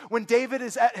Jesus. When David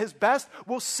is at his best,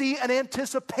 we'll see an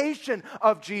anticipation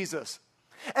of Jesus.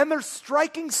 And there's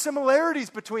striking similarities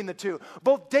between the two.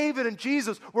 Both David and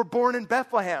Jesus were born in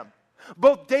Bethlehem.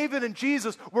 Both David and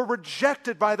Jesus were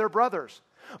rejected by their brothers.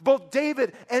 Both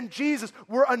David and Jesus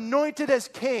were anointed as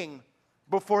king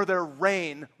before their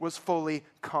reign was fully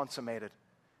consummated.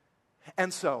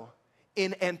 And so,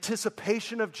 in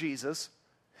anticipation of Jesus,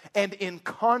 and in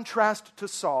contrast to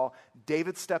Saul,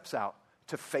 David steps out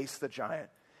to face the giant.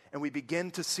 And we begin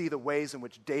to see the ways in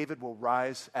which David will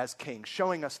rise as king,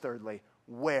 showing us, thirdly,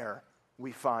 where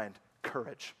we find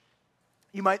courage.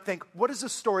 You might think, what does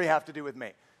this story have to do with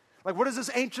me? Like, what is this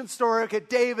ancient story? Okay,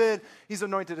 David, he's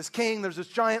anointed as king. There's this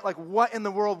giant. Like, what in the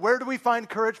world? Where do we find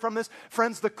courage from this?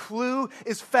 Friends, the clue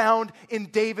is found in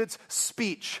David's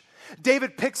speech.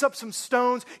 David picks up some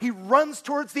stones, he runs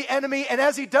towards the enemy, and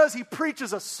as he does, he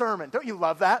preaches a sermon. Don't you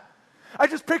love that? I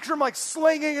just picture him like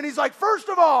slinging, and he's like, first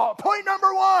of all, point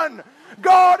number one,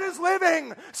 God is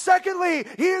living. Secondly,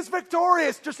 he is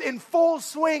victorious. Just in full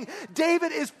swing,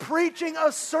 David is preaching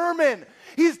a sermon.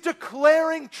 He's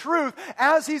declaring truth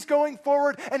as he's going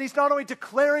forward, and he's not only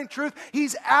declaring truth,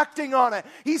 he's acting on it.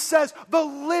 He says, the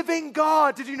living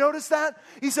God. Did you notice that?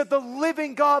 He said, the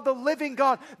living God, the living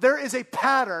God. There is a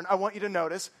pattern I want you to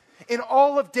notice in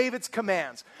all of David's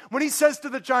commands. When he says to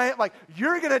the giant, like,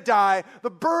 you're going to die, the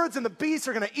birds and the beasts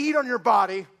are going to eat on your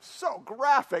body. So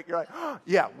graphic. You're like, oh,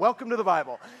 yeah, welcome to the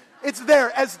Bible. It's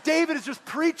there as David is just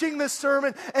preaching this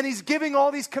sermon and he's giving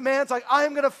all these commands like, I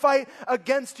am going to fight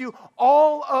against you.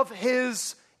 All of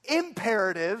his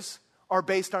imperatives are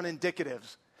based on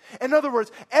indicatives. In other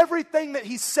words, everything that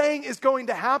he's saying is going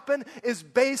to happen is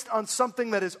based on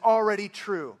something that is already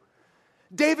true.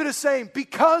 David is saying,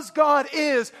 because God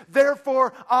is,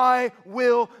 therefore I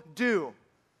will do.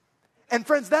 And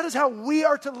friends, that is how we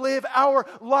are to live our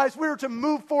lives. We are to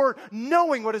move forward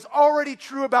knowing what is already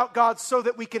true about God so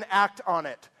that we can act on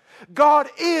it. God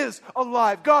is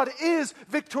alive. God is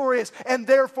victorious. And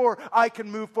therefore, I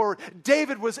can move forward.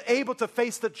 David was able to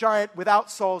face the giant without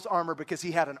Saul's armor because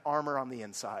he had an armor on the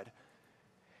inside.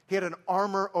 He had an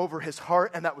armor over his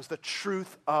heart, and that was the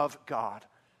truth of God.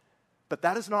 But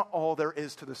that is not all there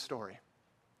is to the story.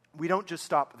 we don't just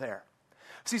stop there.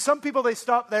 See, some people, they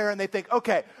stop there and they think,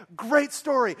 okay, great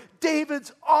story.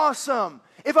 David's awesome.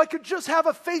 If I could just have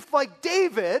a faith like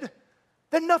David,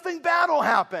 then nothing bad will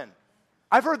happen.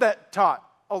 I've heard that taught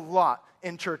a lot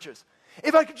in churches.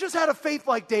 If I could just have a faith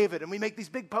like David, and we make these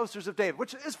big posters of David,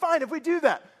 which is fine if we do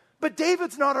that. But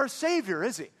David's not our Savior,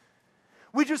 is he?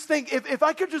 We just think, if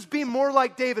I could just be more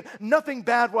like David, nothing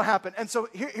bad will happen. And so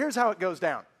here's how it goes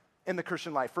down in the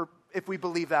Christian life, if we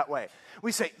believe that way.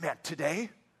 We say, man, today,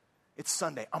 it's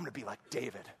Sunday. I'm going to be like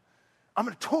David. I'm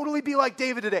going to totally be like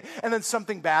David today. And then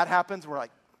something bad happens. We're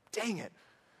like, dang it.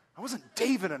 I wasn't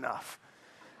David enough.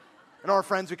 And our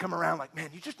friends would come around like, man,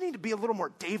 you just need to be a little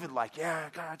more David-like. Yeah,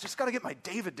 God, I just got to get my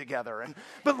David together.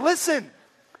 But listen,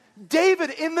 David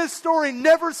in this story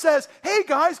never says, hey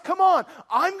guys, come on.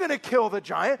 I'm going to kill the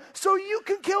giant so you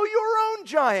can kill your own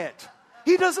giant.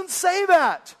 He doesn't say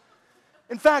that.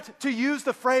 In fact, to use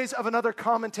the phrase of another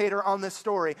commentator on this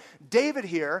story, David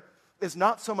here is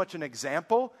not so much an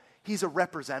example, he's a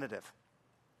representative.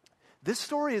 This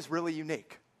story is really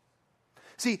unique.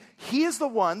 See, he is the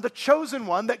one, the chosen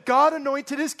one, that God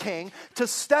anointed as king to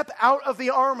step out of the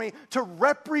army to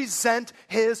represent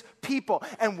his people.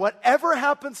 And whatever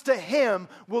happens to him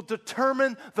will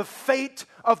determine the fate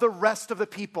of the rest of the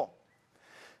people.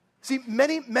 See,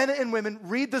 many men and women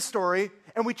read the story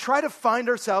and we try to find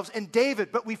ourselves in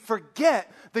David, but we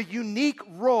forget the unique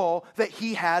role that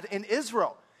he had in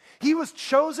Israel. He was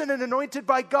chosen and anointed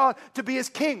by God to be his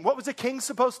king. What was a king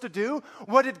supposed to do?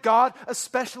 What did God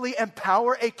especially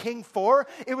empower a king for?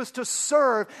 It was to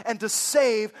serve and to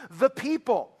save the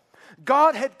people.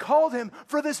 God had called him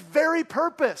for this very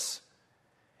purpose.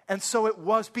 And so it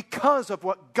was because of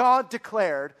what God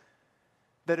declared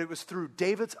that it was through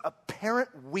David's apparent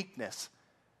weakness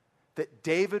that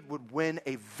David would win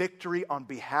a victory on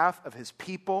behalf of his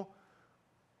people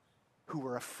who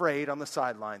were afraid on the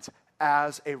sidelines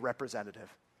as a representative.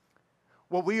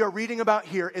 What we are reading about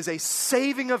here is a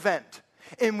saving event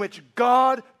in which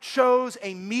God chose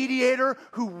a mediator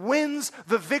who wins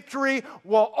the victory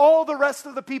while all the rest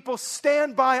of the people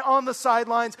stand by on the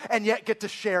sidelines and yet get to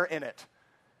share in it.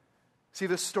 See,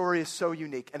 this story is so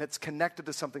unique and it's connected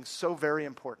to something so very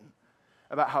important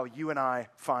about how you and I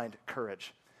find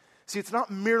courage. See, it's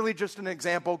not merely just an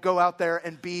example, go out there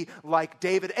and be like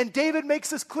David. And David makes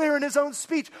this clear in his own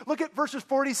speech. Look at verses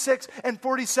 46 and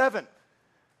 47.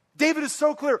 David is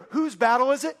so clear. Whose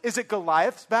battle is it? Is it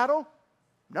Goliath's battle?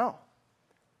 No.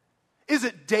 Is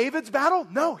it David's battle?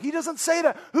 No, he doesn't say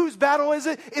that. Whose battle is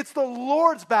it? It's the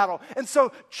Lord's battle. And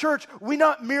so, church, we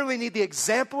not merely need the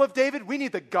example of David, we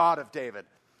need the God of David.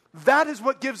 That is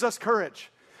what gives us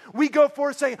courage. We go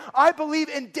forth saying, I believe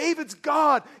in David's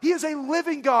God. He is a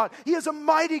living God. He is a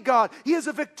mighty God. He is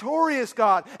a victorious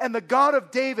God. And the God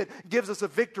of David gives us a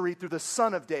victory through the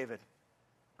Son of David,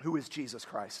 who is Jesus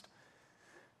Christ.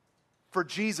 For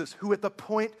Jesus, who at the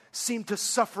point seemed to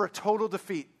suffer a total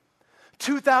defeat,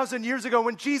 2,000 years ago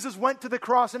when Jesus went to the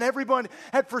cross and everyone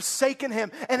had forsaken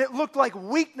him and it looked like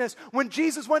weakness. When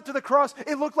Jesus went to the cross,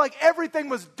 it looked like everything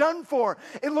was done for.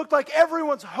 It looked like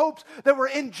everyone's hopes that were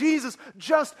in Jesus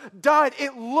just died.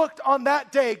 It looked on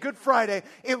that day, Good Friday,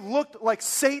 it looked like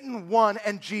Satan won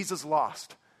and Jesus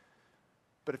lost.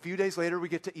 But a few days later, we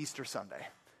get to Easter Sunday.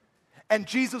 And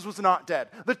Jesus was not dead.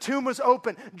 The tomb was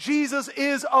open. Jesus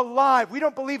is alive. We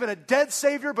don't believe in a dead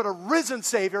Savior, but a risen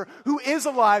Savior who is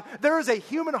alive. There is a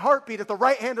human heartbeat at the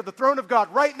right hand of the throne of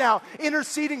God right now,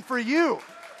 interceding for you.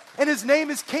 And his name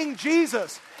is King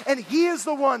Jesus. And he is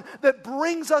the one that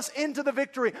brings us into the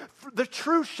victory. The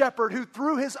true shepherd who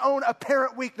through his own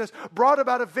apparent weakness brought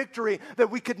about a victory that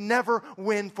we could never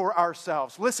win for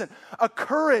ourselves. Listen, a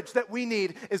courage that we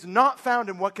need is not found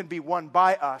in what can be won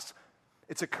by us.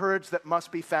 It's a courage that must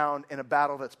be found in a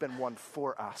battle that's been won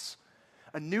for us.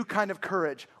 A new kind of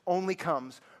courage only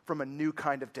comes from a new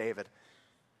kind of David.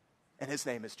 And his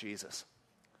name is Jesus.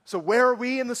 So where are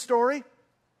we in the story?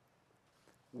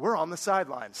 We're on the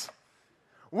sidelines.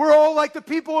 We're all like the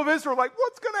people of Israel, like,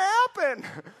 what's going to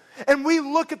happen? And we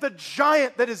look at the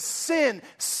giant that is sin,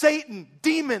 Satan,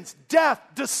 demons, death,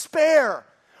 despair.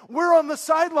 We're on the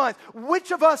sidelines.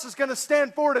 Which of us is going to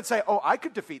stand forward and say, oh, I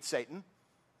could defeat Satan?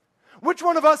 Which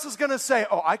one of us is going to say,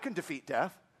 oh, I can defeat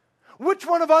death? Which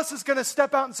one of us is going to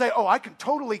step out and say, oh, I can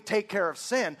totally take care of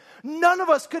sin? None of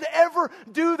us could ever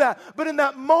do that. But in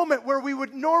that moment where we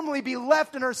would normally be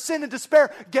left in our sin and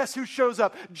despair, guess who shows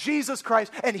up? Jesus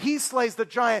Christ. And he slays the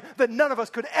giant that none of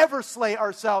us could ever slay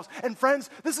ourselves. And friends,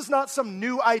 this is not some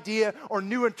new idea or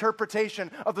new interpretation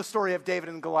of the story of David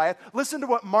and Goliath. Listen to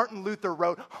what Martin Luther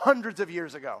wrote hundreds of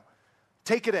years ago.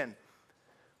 Take it in.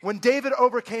 When David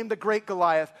overcame the great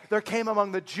Goliath, there came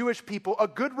among the Jewish people a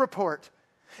good report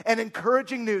and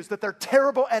encouraging news that their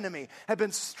terrible enemy had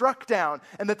been struck down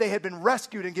and that they had been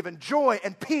rescued and given joy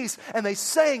and peace, and they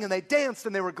sang and they danced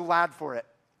and they were glad for it.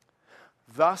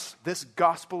 Thus, this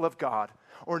gospel of God,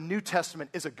 or New Testament,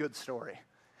 is a good story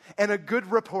and a good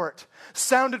report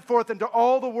sounded forth into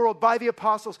all the world by the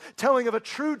apostles, telling of a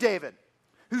true David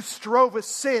who strove with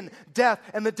sin, death,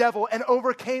 and the devil and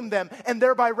overcame them and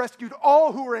thereby rescued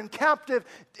all who were captive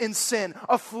in sin,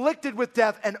 afflicted with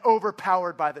death, and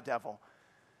overpowered by the devil.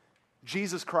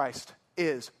 Jesus Christ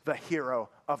is the hero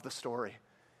of the story.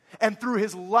 And through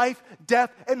his life,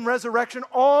 death, and resurrection,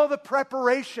 all the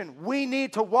preparation we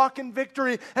need to walk in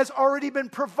victory has already been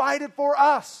provided for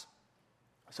us.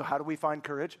 So how do we find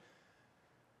courage?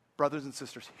 Brothers and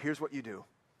sisters, here's what you do.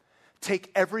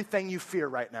 Take everything you fear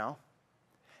right now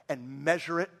and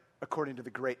measure it according to the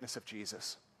greatness of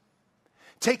Jesus.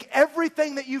 Take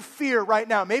everything that you fear right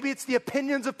now. Maybe it's the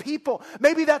opinions of people.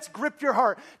 Maybe that's gripped your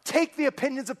heart. Take the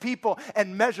opinions of people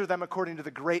and measure them according to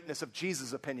the greatness of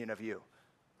Jesus' opinion of you.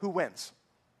 Who wins?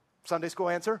 Sunday school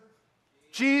answer?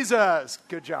 Jesus.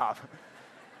 Good job.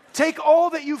 Take all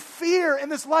that you fear in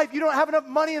this life. You don't have enough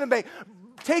money in the bank.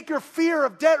 Take your fear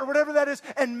of debt or whatever that is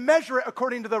and measure it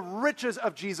according to the riches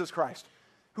of Jesus Christ,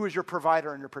 who is your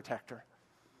provider and your protector.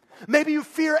 Maybe you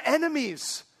fear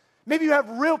enemies. Maybe you have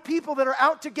real people that are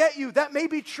out to get you. That may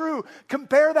be true.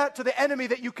 Compare that to the enemy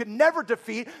that you could never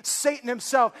defeat, Satan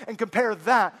himself, and compare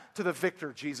that to the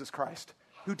victor, Jesus Christ,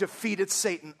 who defeated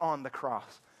Satan on the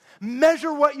cross.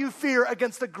 Measure what you fear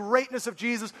against the greatness of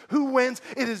Jesus. Who wins?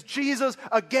 It is Jesus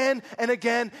again and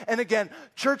again and again.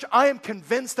 Church, I am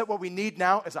convinced that what we need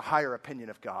now is a higher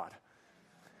opinion of God.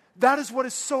 That is what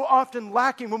is so often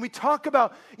lacking when we talk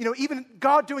about, even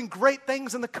God doing great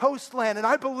things in the coastland. And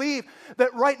I believe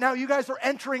that right now you guys are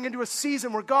entering into a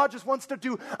season where God just wants to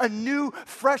do a new,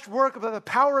 fresh work of the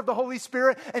power of the Holy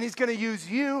Spirit, and he's going to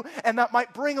use you. And that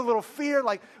might bring a little fear,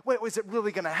 like, wait, is it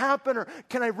really going to happen? Or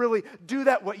can I really do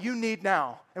that? What you need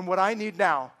now and what I need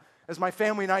now as my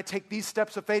family and I take these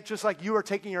steps of faith, just like you are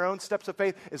taking your own steps of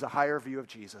faith, is a higher view of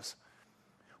Jesus.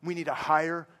 We need a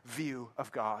higher view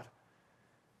of God.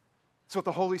 So what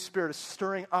the Holy Spirit is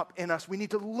stirring up in us, we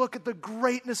need to look at the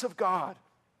greatness of God.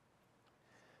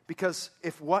 Because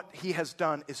if what he has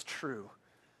done is true,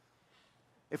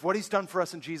 if what he's done for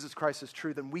us in Jesus Christ is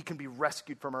true, then we can be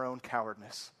rescued from our own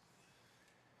cowardness.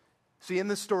 See, in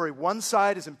this story, one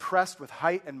side is impressed with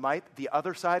height and might, the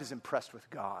other side is impressed with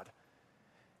God.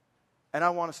 And I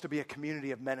want us to be a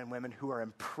community of men and women who are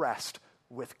impressed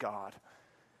with God.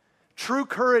 True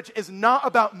courage is not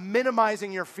about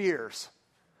minimizing your fears.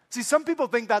 See, some people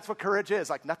think that's what courage is.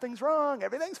 Like, nothing's wrong.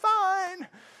 Everything's fine.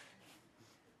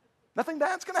 Nothing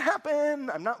bad's going to happen.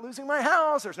 I'm not losing my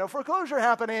house. There's no foreclosure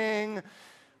happening.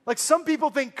 Like, some people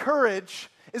think courage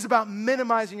is about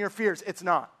minimizing your fears. It's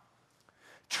not.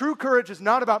 True courage is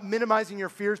not about minimizing your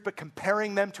fears, but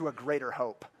comparing them to a greater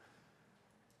hope.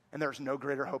 And there's no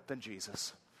greater hope than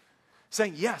Jesus.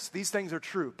 Saying, yes, these things are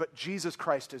true, but Jesus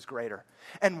Christ is greater.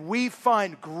 And we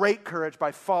find great courage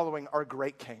by following our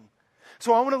great King.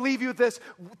 So I want to leave you with this.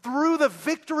 Through the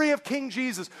victory of King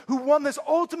Jesus, who won this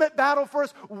ultimate battle for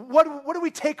us, what do we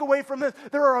take away from this?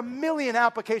 There are a million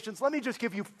applications. Let me just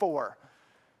give you 4.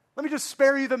 Let me just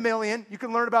spare you the million. You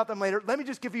can learn about them later. Let me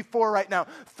just give you 4 right now.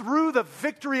 Through the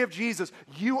victory of Jesus,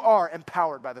 you are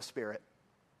empowered by the Spirit.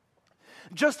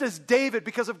 Just as David,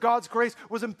 because of God's grace,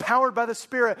 was empowered by the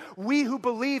Spirit, we who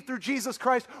believe through Jesus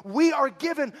Christ, we are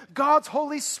given God's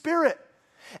Holy Spirit.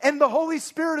 And the Holy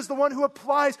Spirit is the one who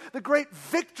applies the great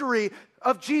victory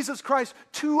of Jesus Christ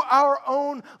to our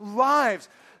own lives.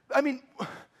 I mean,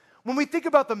 when we think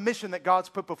about the mission that God's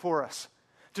put before us,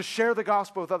 to share the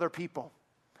gospel with other people,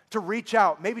 to reach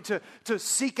out, maybe to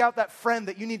seek out that friend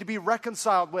that you need to be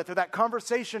reconciled with, or that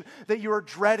conversation that you are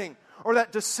dreading, or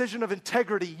that decision of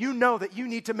integrity you know that you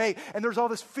need to make, and there's all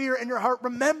this fear in your heart,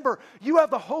 remember, you have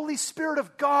the Holy Spirit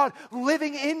of God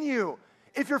living in you.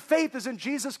 If your faith is in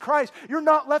Jesus Christ, you're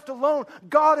not left alone.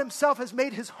 God himself has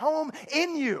made his home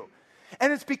in you.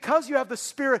 And it's because you have the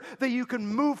Spirit that you can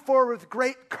move forward with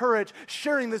great courage,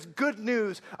 sharing this good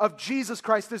news of Jesus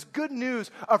Christ, this good news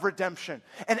of redemption.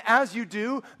 And as you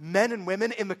do, men and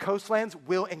women in the coastlands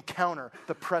will encounter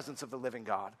the presence of the living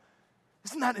God.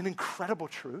 Isn't that an incredible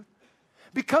truth?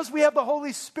 Because we have the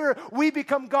Holy Spirit, we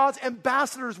become God's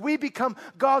ambassadors. We become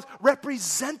God's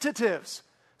representatives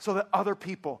so that other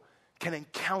people can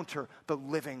encounter the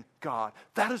living God.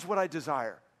 That is what I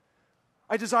desire.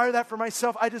 I desire that for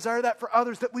myself. I desire that for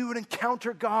others, that we would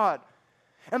encounter God.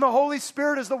 And the Holy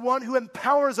Spirit is the one who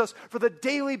empowers us for the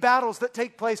daily battles that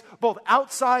take place both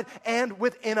outside and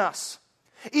within us.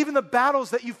 Even the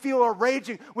battles that you feel are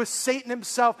raging with Satan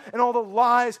himself and all the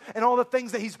lies and all the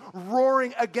things that he's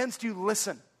roaring against you,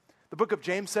 listen. The book of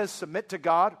James says, submit to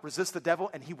God, resist the devil,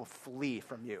 and he will flee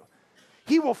from you.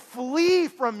 He will flee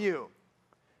from you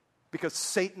because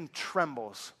Satan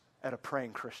trembles at a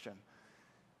praying Christian.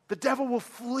 The devil will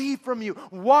flee from you.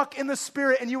 Walk in the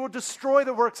Spirit and you will destroy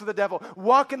the works of the devil.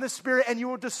 Walk in the Spirit and you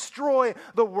will destroy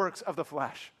the works of the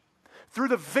flesh. Through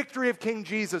the victory of King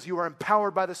Jesus, you are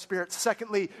empowered by the Spirit.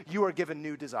 Secondly, you are given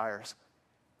new desires.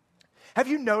 Have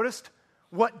you noticed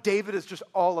what David is just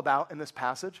all about in this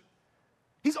passage?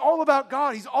 He's all about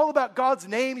God. He's all about God's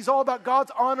name. He's all about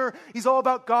God's honor. He's all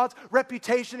about God's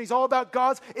reputation. He's all about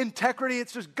God's integrity.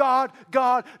 It's just God,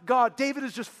 God, God. David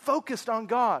is just focused on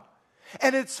God.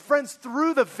 And it's, friends,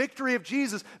 through the victory of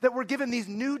Jesus that we're given these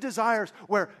new desires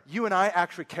where you and I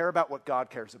actually care about what God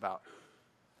cares about.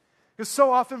 Because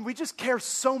so often we just care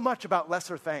so much about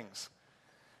lesser things.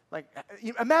 Like,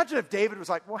 imagine if David was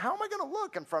like, well, how am I going to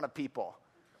look in front of people?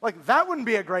 Like, that wouldn't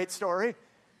be a great story.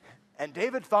 And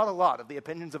David thought a lot of the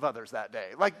opinions of others that day.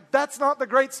 Like, that's not the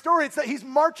great story. It's that he's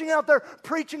marching out there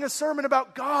preaching a sermon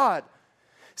about God.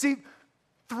 See,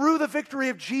 through the victory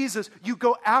of Jesus, you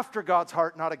go after God's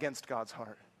heart, not against God's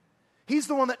heart. He's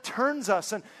the one that turns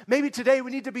us. And maybe today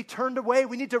we need to be turned away.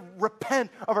 We need to repent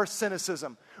of our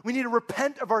cynicism. We need to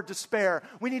repent of our despair.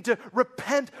 We need to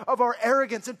repent of our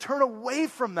arrogance and turn away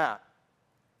from that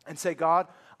and say, God,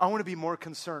 I want to be more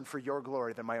concerned for your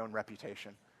glory than my own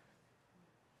reputation.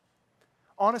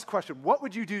 Honest question, what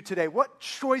would you do today? What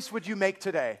choice would you make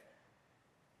today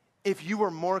if you were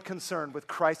more concerned with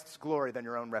Christ's glory than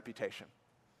your own reputation?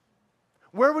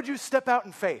 Where would you step out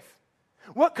in faith?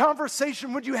 What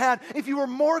conversation would you have if you were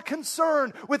more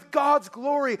concerned with God's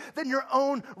glory than your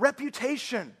own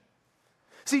reputation?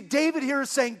 See, David here is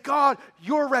saying, God,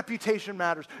 your reputation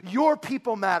matters. Your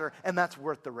people matter, and that's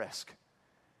worth the risk.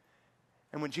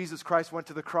 And when Jesus Christ went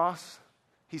to the cross,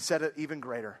 he said it even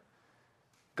greater.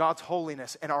 God's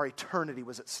holiness and our eternity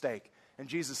was at stake. And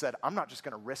Jesus said, I'm not just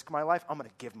going to risk my life, I'm going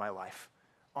to give my life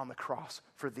on the cross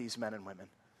for these men and women.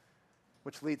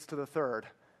 Which leads to the third.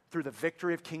 Through the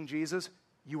victory of King Jesus,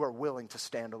 you are willing to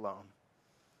stand alone.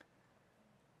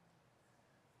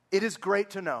 It is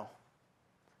great to know,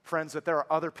 friends, that there are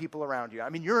other people around you. I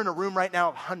mean, you're in a room right now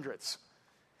of hundreds.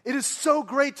 It is so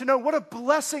great to know what a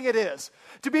blessing it is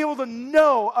to be able to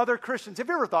know other Christians. Have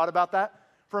you ever thought about that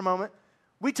for a moment?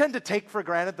 We tend to take for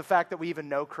granted the fact that we even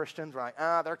know Christians. We're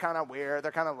like, they're kind of weird,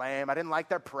 they're kind of lame, I didn't like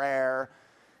their prayer.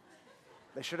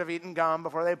 They should have eaten gum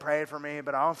before they prayed for me,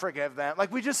 but I'll forgive them.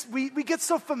 Like we get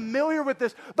so familiar with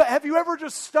this. But have you ever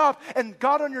just stopped and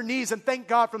got on your knees and thank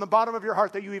God from the bottom of your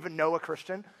heart that you even know a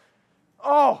Christian?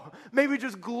 Oh, maybe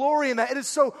just glory in that. It is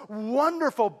so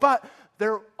wonderful. But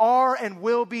there are and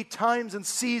will be times and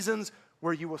seasons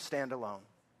where you will stand alone.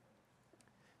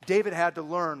 David had to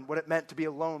learn what it meant to be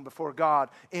alone before God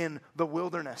in the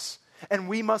wilderness. And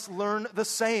we must learn the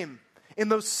same in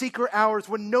those secret hours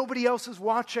when nobody else is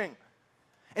watching.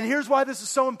 And here's why this is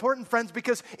so important, friends,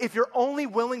 because if you're only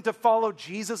willing to follow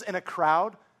Jesus in a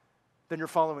crowd, then you're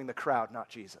following the crowd, not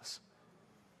Jesus.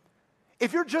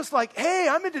 If you're just like, hey,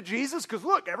 I'm into Jesus because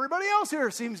look, everybody else here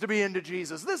seems to be into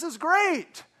Jesus. This is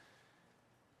great.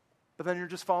 But then you're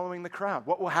just following the crowd.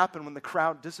 What will happen when the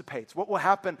crowd dissipates? What will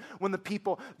happen when the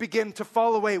people begin to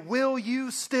fall away? Will you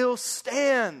still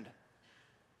stand?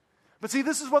 But see,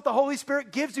 this is what the Holy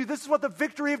Spirit gives you. This is what the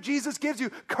victory of Jesus gives you.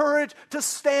 Courage to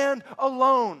stand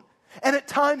alone. And at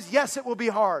times, yes, it will be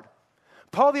hard.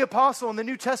 Paul the Apostle in the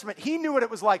New Testament, he knew what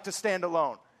it was like to stand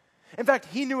alone. In fact,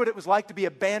 he knew what it was like to be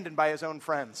abandoned by his own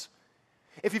friends.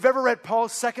 If you've ever read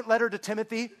Paul's second letter to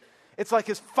Timothy, it's like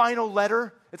his final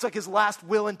letter. It's like his last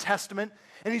will and testament.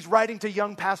 And he's writing to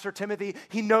young Pastor Timothy.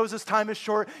 He knows his time is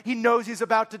short. He knows he's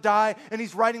about to die. And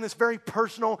he's writing this very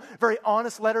personal, very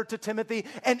honest letter to Timothy.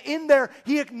 And in there,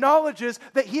 he acknowledges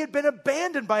that he had been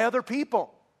abandoned by other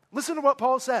people. Listen to what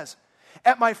Paul says.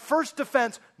 At my first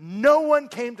defense, no one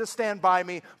came to stand by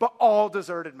me, but all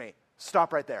deserted me.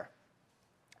 Stop right there.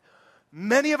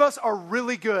 Many of us are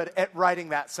really good at writing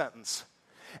that sentence.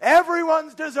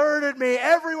 Everyone's deserted me.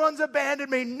 Everyone's abandoned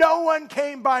me. No one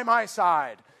came by my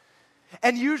side.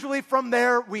 And usually from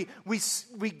there, we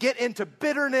get into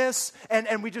bitterness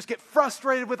and we just get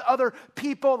frustrated with other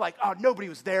people. Like, oh, nobody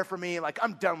was there for me. Like,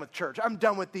 I'm done with church. I'm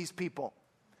done with these people.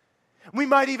 We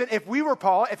might even,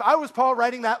 if I was Paul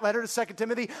writing that letter to 2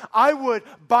 Timothy, I would,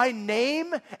 by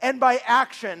name and by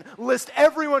action, list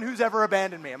everyone who's ever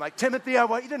abandoned me. I'm like, Timothy, I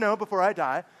want you to know before I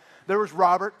die, there was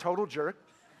Robert, total jerk.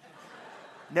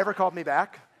 Never called me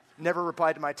back. Never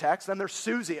replied to my text. Then there's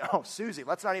Susie. Oh, Susie.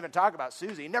 Let's not even talk about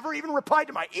Susie. Never even replied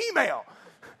to my email.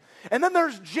 And then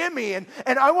there's Jimmy, and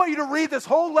I want you to read this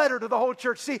whole letter to the whole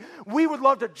church. See, we would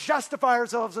love to justify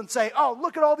ourselves and say, oh,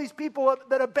 look at all these people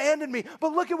that abandoned me.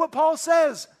 But look at what Paul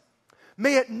says.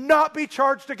 May it not be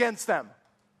charged against them.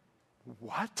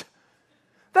 What?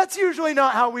 That's usually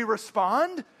not how we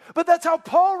respond, but that's how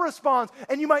Paul responds.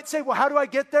 And you might say, well, how do I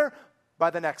get there? By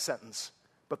the next sentence.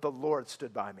 But the Lord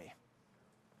stood by me.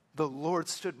 The Lord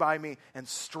stood by me and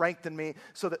strengthened me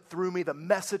so that through me the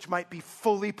message might be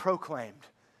fully proclaimed.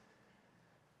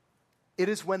 It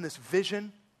is when this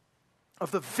vision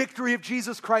of the victory of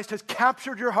Jesus Christ has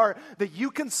captured your heart that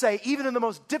you can say, even in the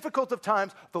most difficult of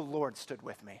times, the Lord stood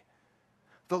with me.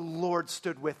 The Lord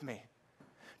stood with me.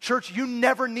 Church, you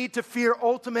never need to fear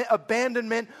ultimate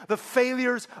abandonment, the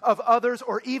failures of others,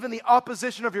 or even the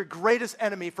opposition of your greatest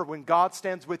enemy, for when God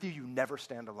stands with you, you never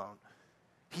stand alone.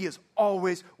 He is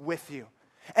always with you.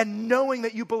 And knowing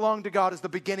that you belong to God is the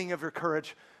beginning of your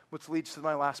courage, which leads to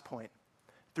my last point.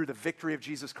 Through the victory of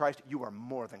Jesus Christ, you are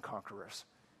more than conquerors.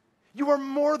 You are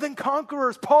more than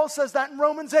conquerors. Paul says that in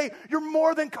Romans 8. You're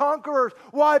more than conquerors.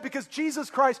 Why? Because Jesus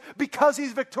Christ, because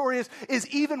he's victorious, is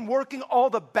even working all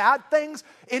the bad things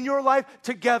in your life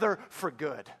together for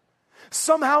good.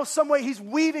 Somehow, some way, he's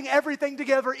weaving everything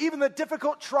together, even the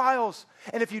difficult trials.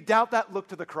 And if you doubt that, look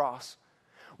to the cross.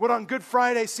 What on Good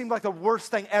Friday seemed like the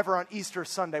worst thing ever on Easter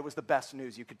Sunday was the best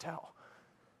news you could tell.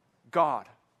 God,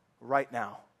 right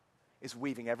now, is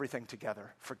weaving everything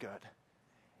together for good.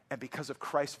 And because of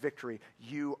Christ's victory,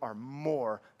 you are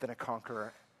more than a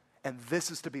conqueror. And this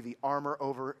is to be the armor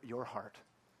over your heart.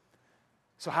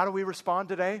 So how do we respond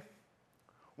today?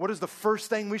 What is the first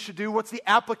thing we should do? What's the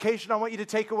application I want you to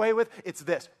take away with? It's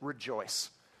this: rejoice.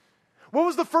 What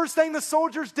was the first thing the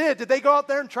soldiers did? Did they go out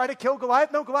there and try to kill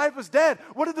Goliath? No, Goliath was dead.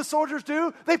 What did the soldiers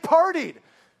do? They partied.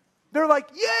 They're like,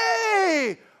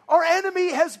 yay! Our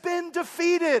enemy has been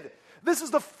defeated. This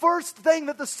is the first thing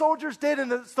that the soldiers did,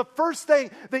 and it's the first thing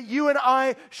that you and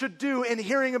I should do in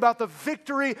hearing about the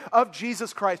victory of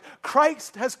Jesus Christ.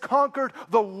 Christ has conquered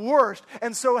the worst,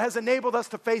 and so has enabled us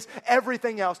to face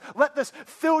everything else. Let this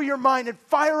fill your mind and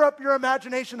fire up your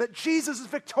imagination that Jesus is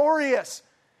victorious.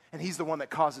 And he's the one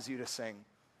that causes you to sing.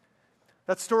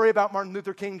 That story about Martin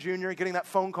Luther King Jr. getting that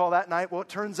phone call that night, well, it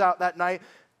turns out that night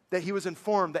that he was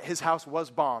informed that his house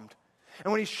was bombed.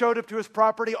 And when he showed up to his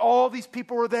property, all these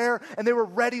people were there, and they were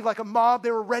ready like a mob.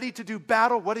 They were ready to do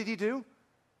battle. What did he do?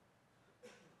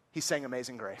 He sang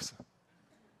Amazing Grace.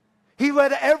 He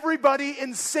led everybody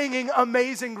in singing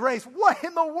Amazing Grace. What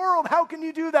in the world? How can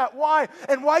you do that? Why?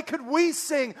 And why could we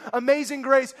sing Amazing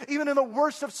Grace even in the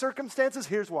worst of circumstances?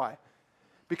 Here's why.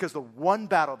 Because the one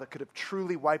battle that could have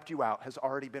truly wiped you out has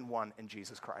already been won in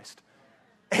Jesus Christ.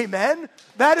 Amen?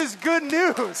 That is good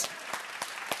news.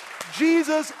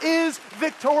 Jesus is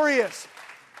victorious.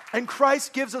 And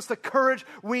Christ gives us the courage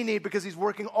we need because he's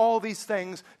working all these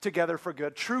things together for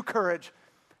good. True courage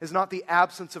is not the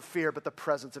absence of fear, but the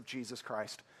presence of Jesus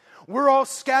Christ. We're all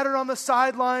scattered on the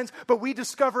sidelines, but we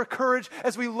discover courage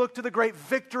as we look to the great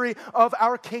victory of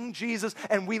our King Jesus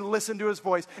and we listen to his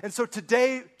voice. And so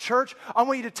today, church, I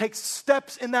want you to take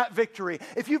steps in that victory.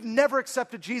 If you've never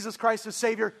accepted Jesus Christ as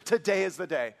Savior, today is the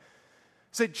day.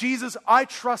 Say, Jesus, I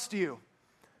trust you.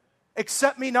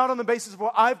 Accept me not on the basis of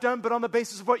what I've done, but on the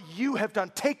basis of what you have done.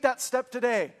 Take that step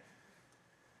today.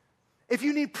 If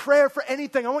you need prayer for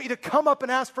anything, I want you to come up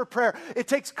and ask for prayer. It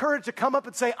takes courage to come up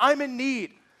and say, I'm in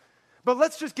need. But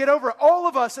let's just get over it. All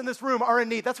of us in this room are in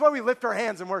need. That's why we lift our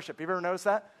hands in worship. You ever noticed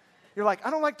that? You're like, I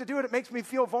don't like to do it. It makes me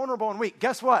feel vulnerable and weak.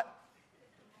 Guess what?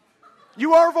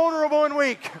 You are vulnerable and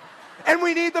weak. And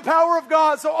we need the power of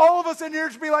God. So all of us in here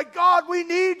should be like, God, we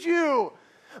need you.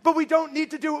 But we don't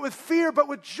need to do it with fear, but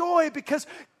with joy, because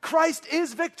Christ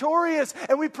is victorious.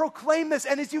 And we proclaim this.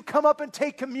 And as you come up and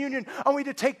take communion, I want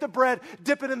you to take the bread,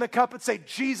 dip it in the cup, and say,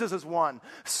 Jesus has won.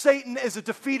 Satan is a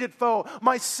defeated foe.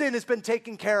 My sin has been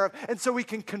taken care of. And so we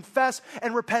can confess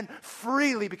and repent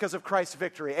freely because of Christ's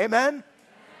victory. Amen?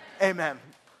 Amen.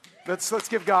 Let's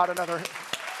give God another.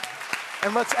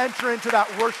 And let's enter into that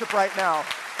worship right now.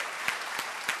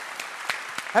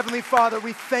 Heavenly Father,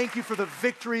 we thank you for the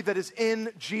victory that is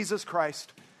in Jesus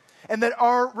Christ, and that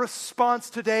our response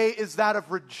today is that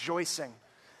of rejoicing.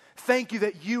 Thank you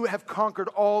that you have conquered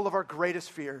all of our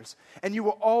greatest fears, and you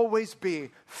will always be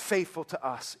faithful to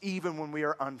us, even when we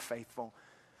are unfaithful.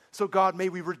 So God, may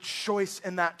we rejoice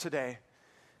in that today.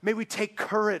 May we take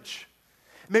courage.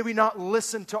 May we not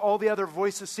listen to all the other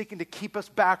voices seeking to keep us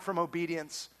back from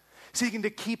obedience, seeking to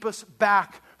keep us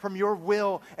back from your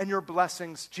will and your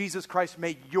blessings. Jesus Christ,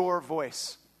 may your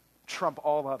voice trump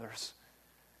all others.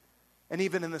 And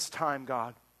even in this time,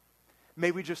 God,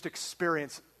 may we just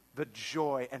experience the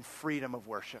joy and freedom of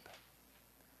worship.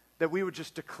 that we would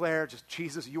just declare, just,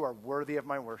 Jesus, you are worthy of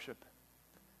my worship.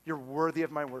 You're worthy of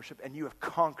my worship, and you have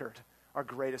conquered our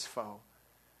greatest foe.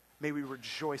 May we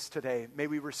rejoice today. May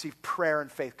we receive prayer in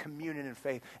faith, communion in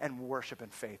faith, and worship in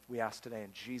faith. We ask today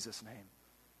in Jesus' name.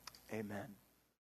 Amen.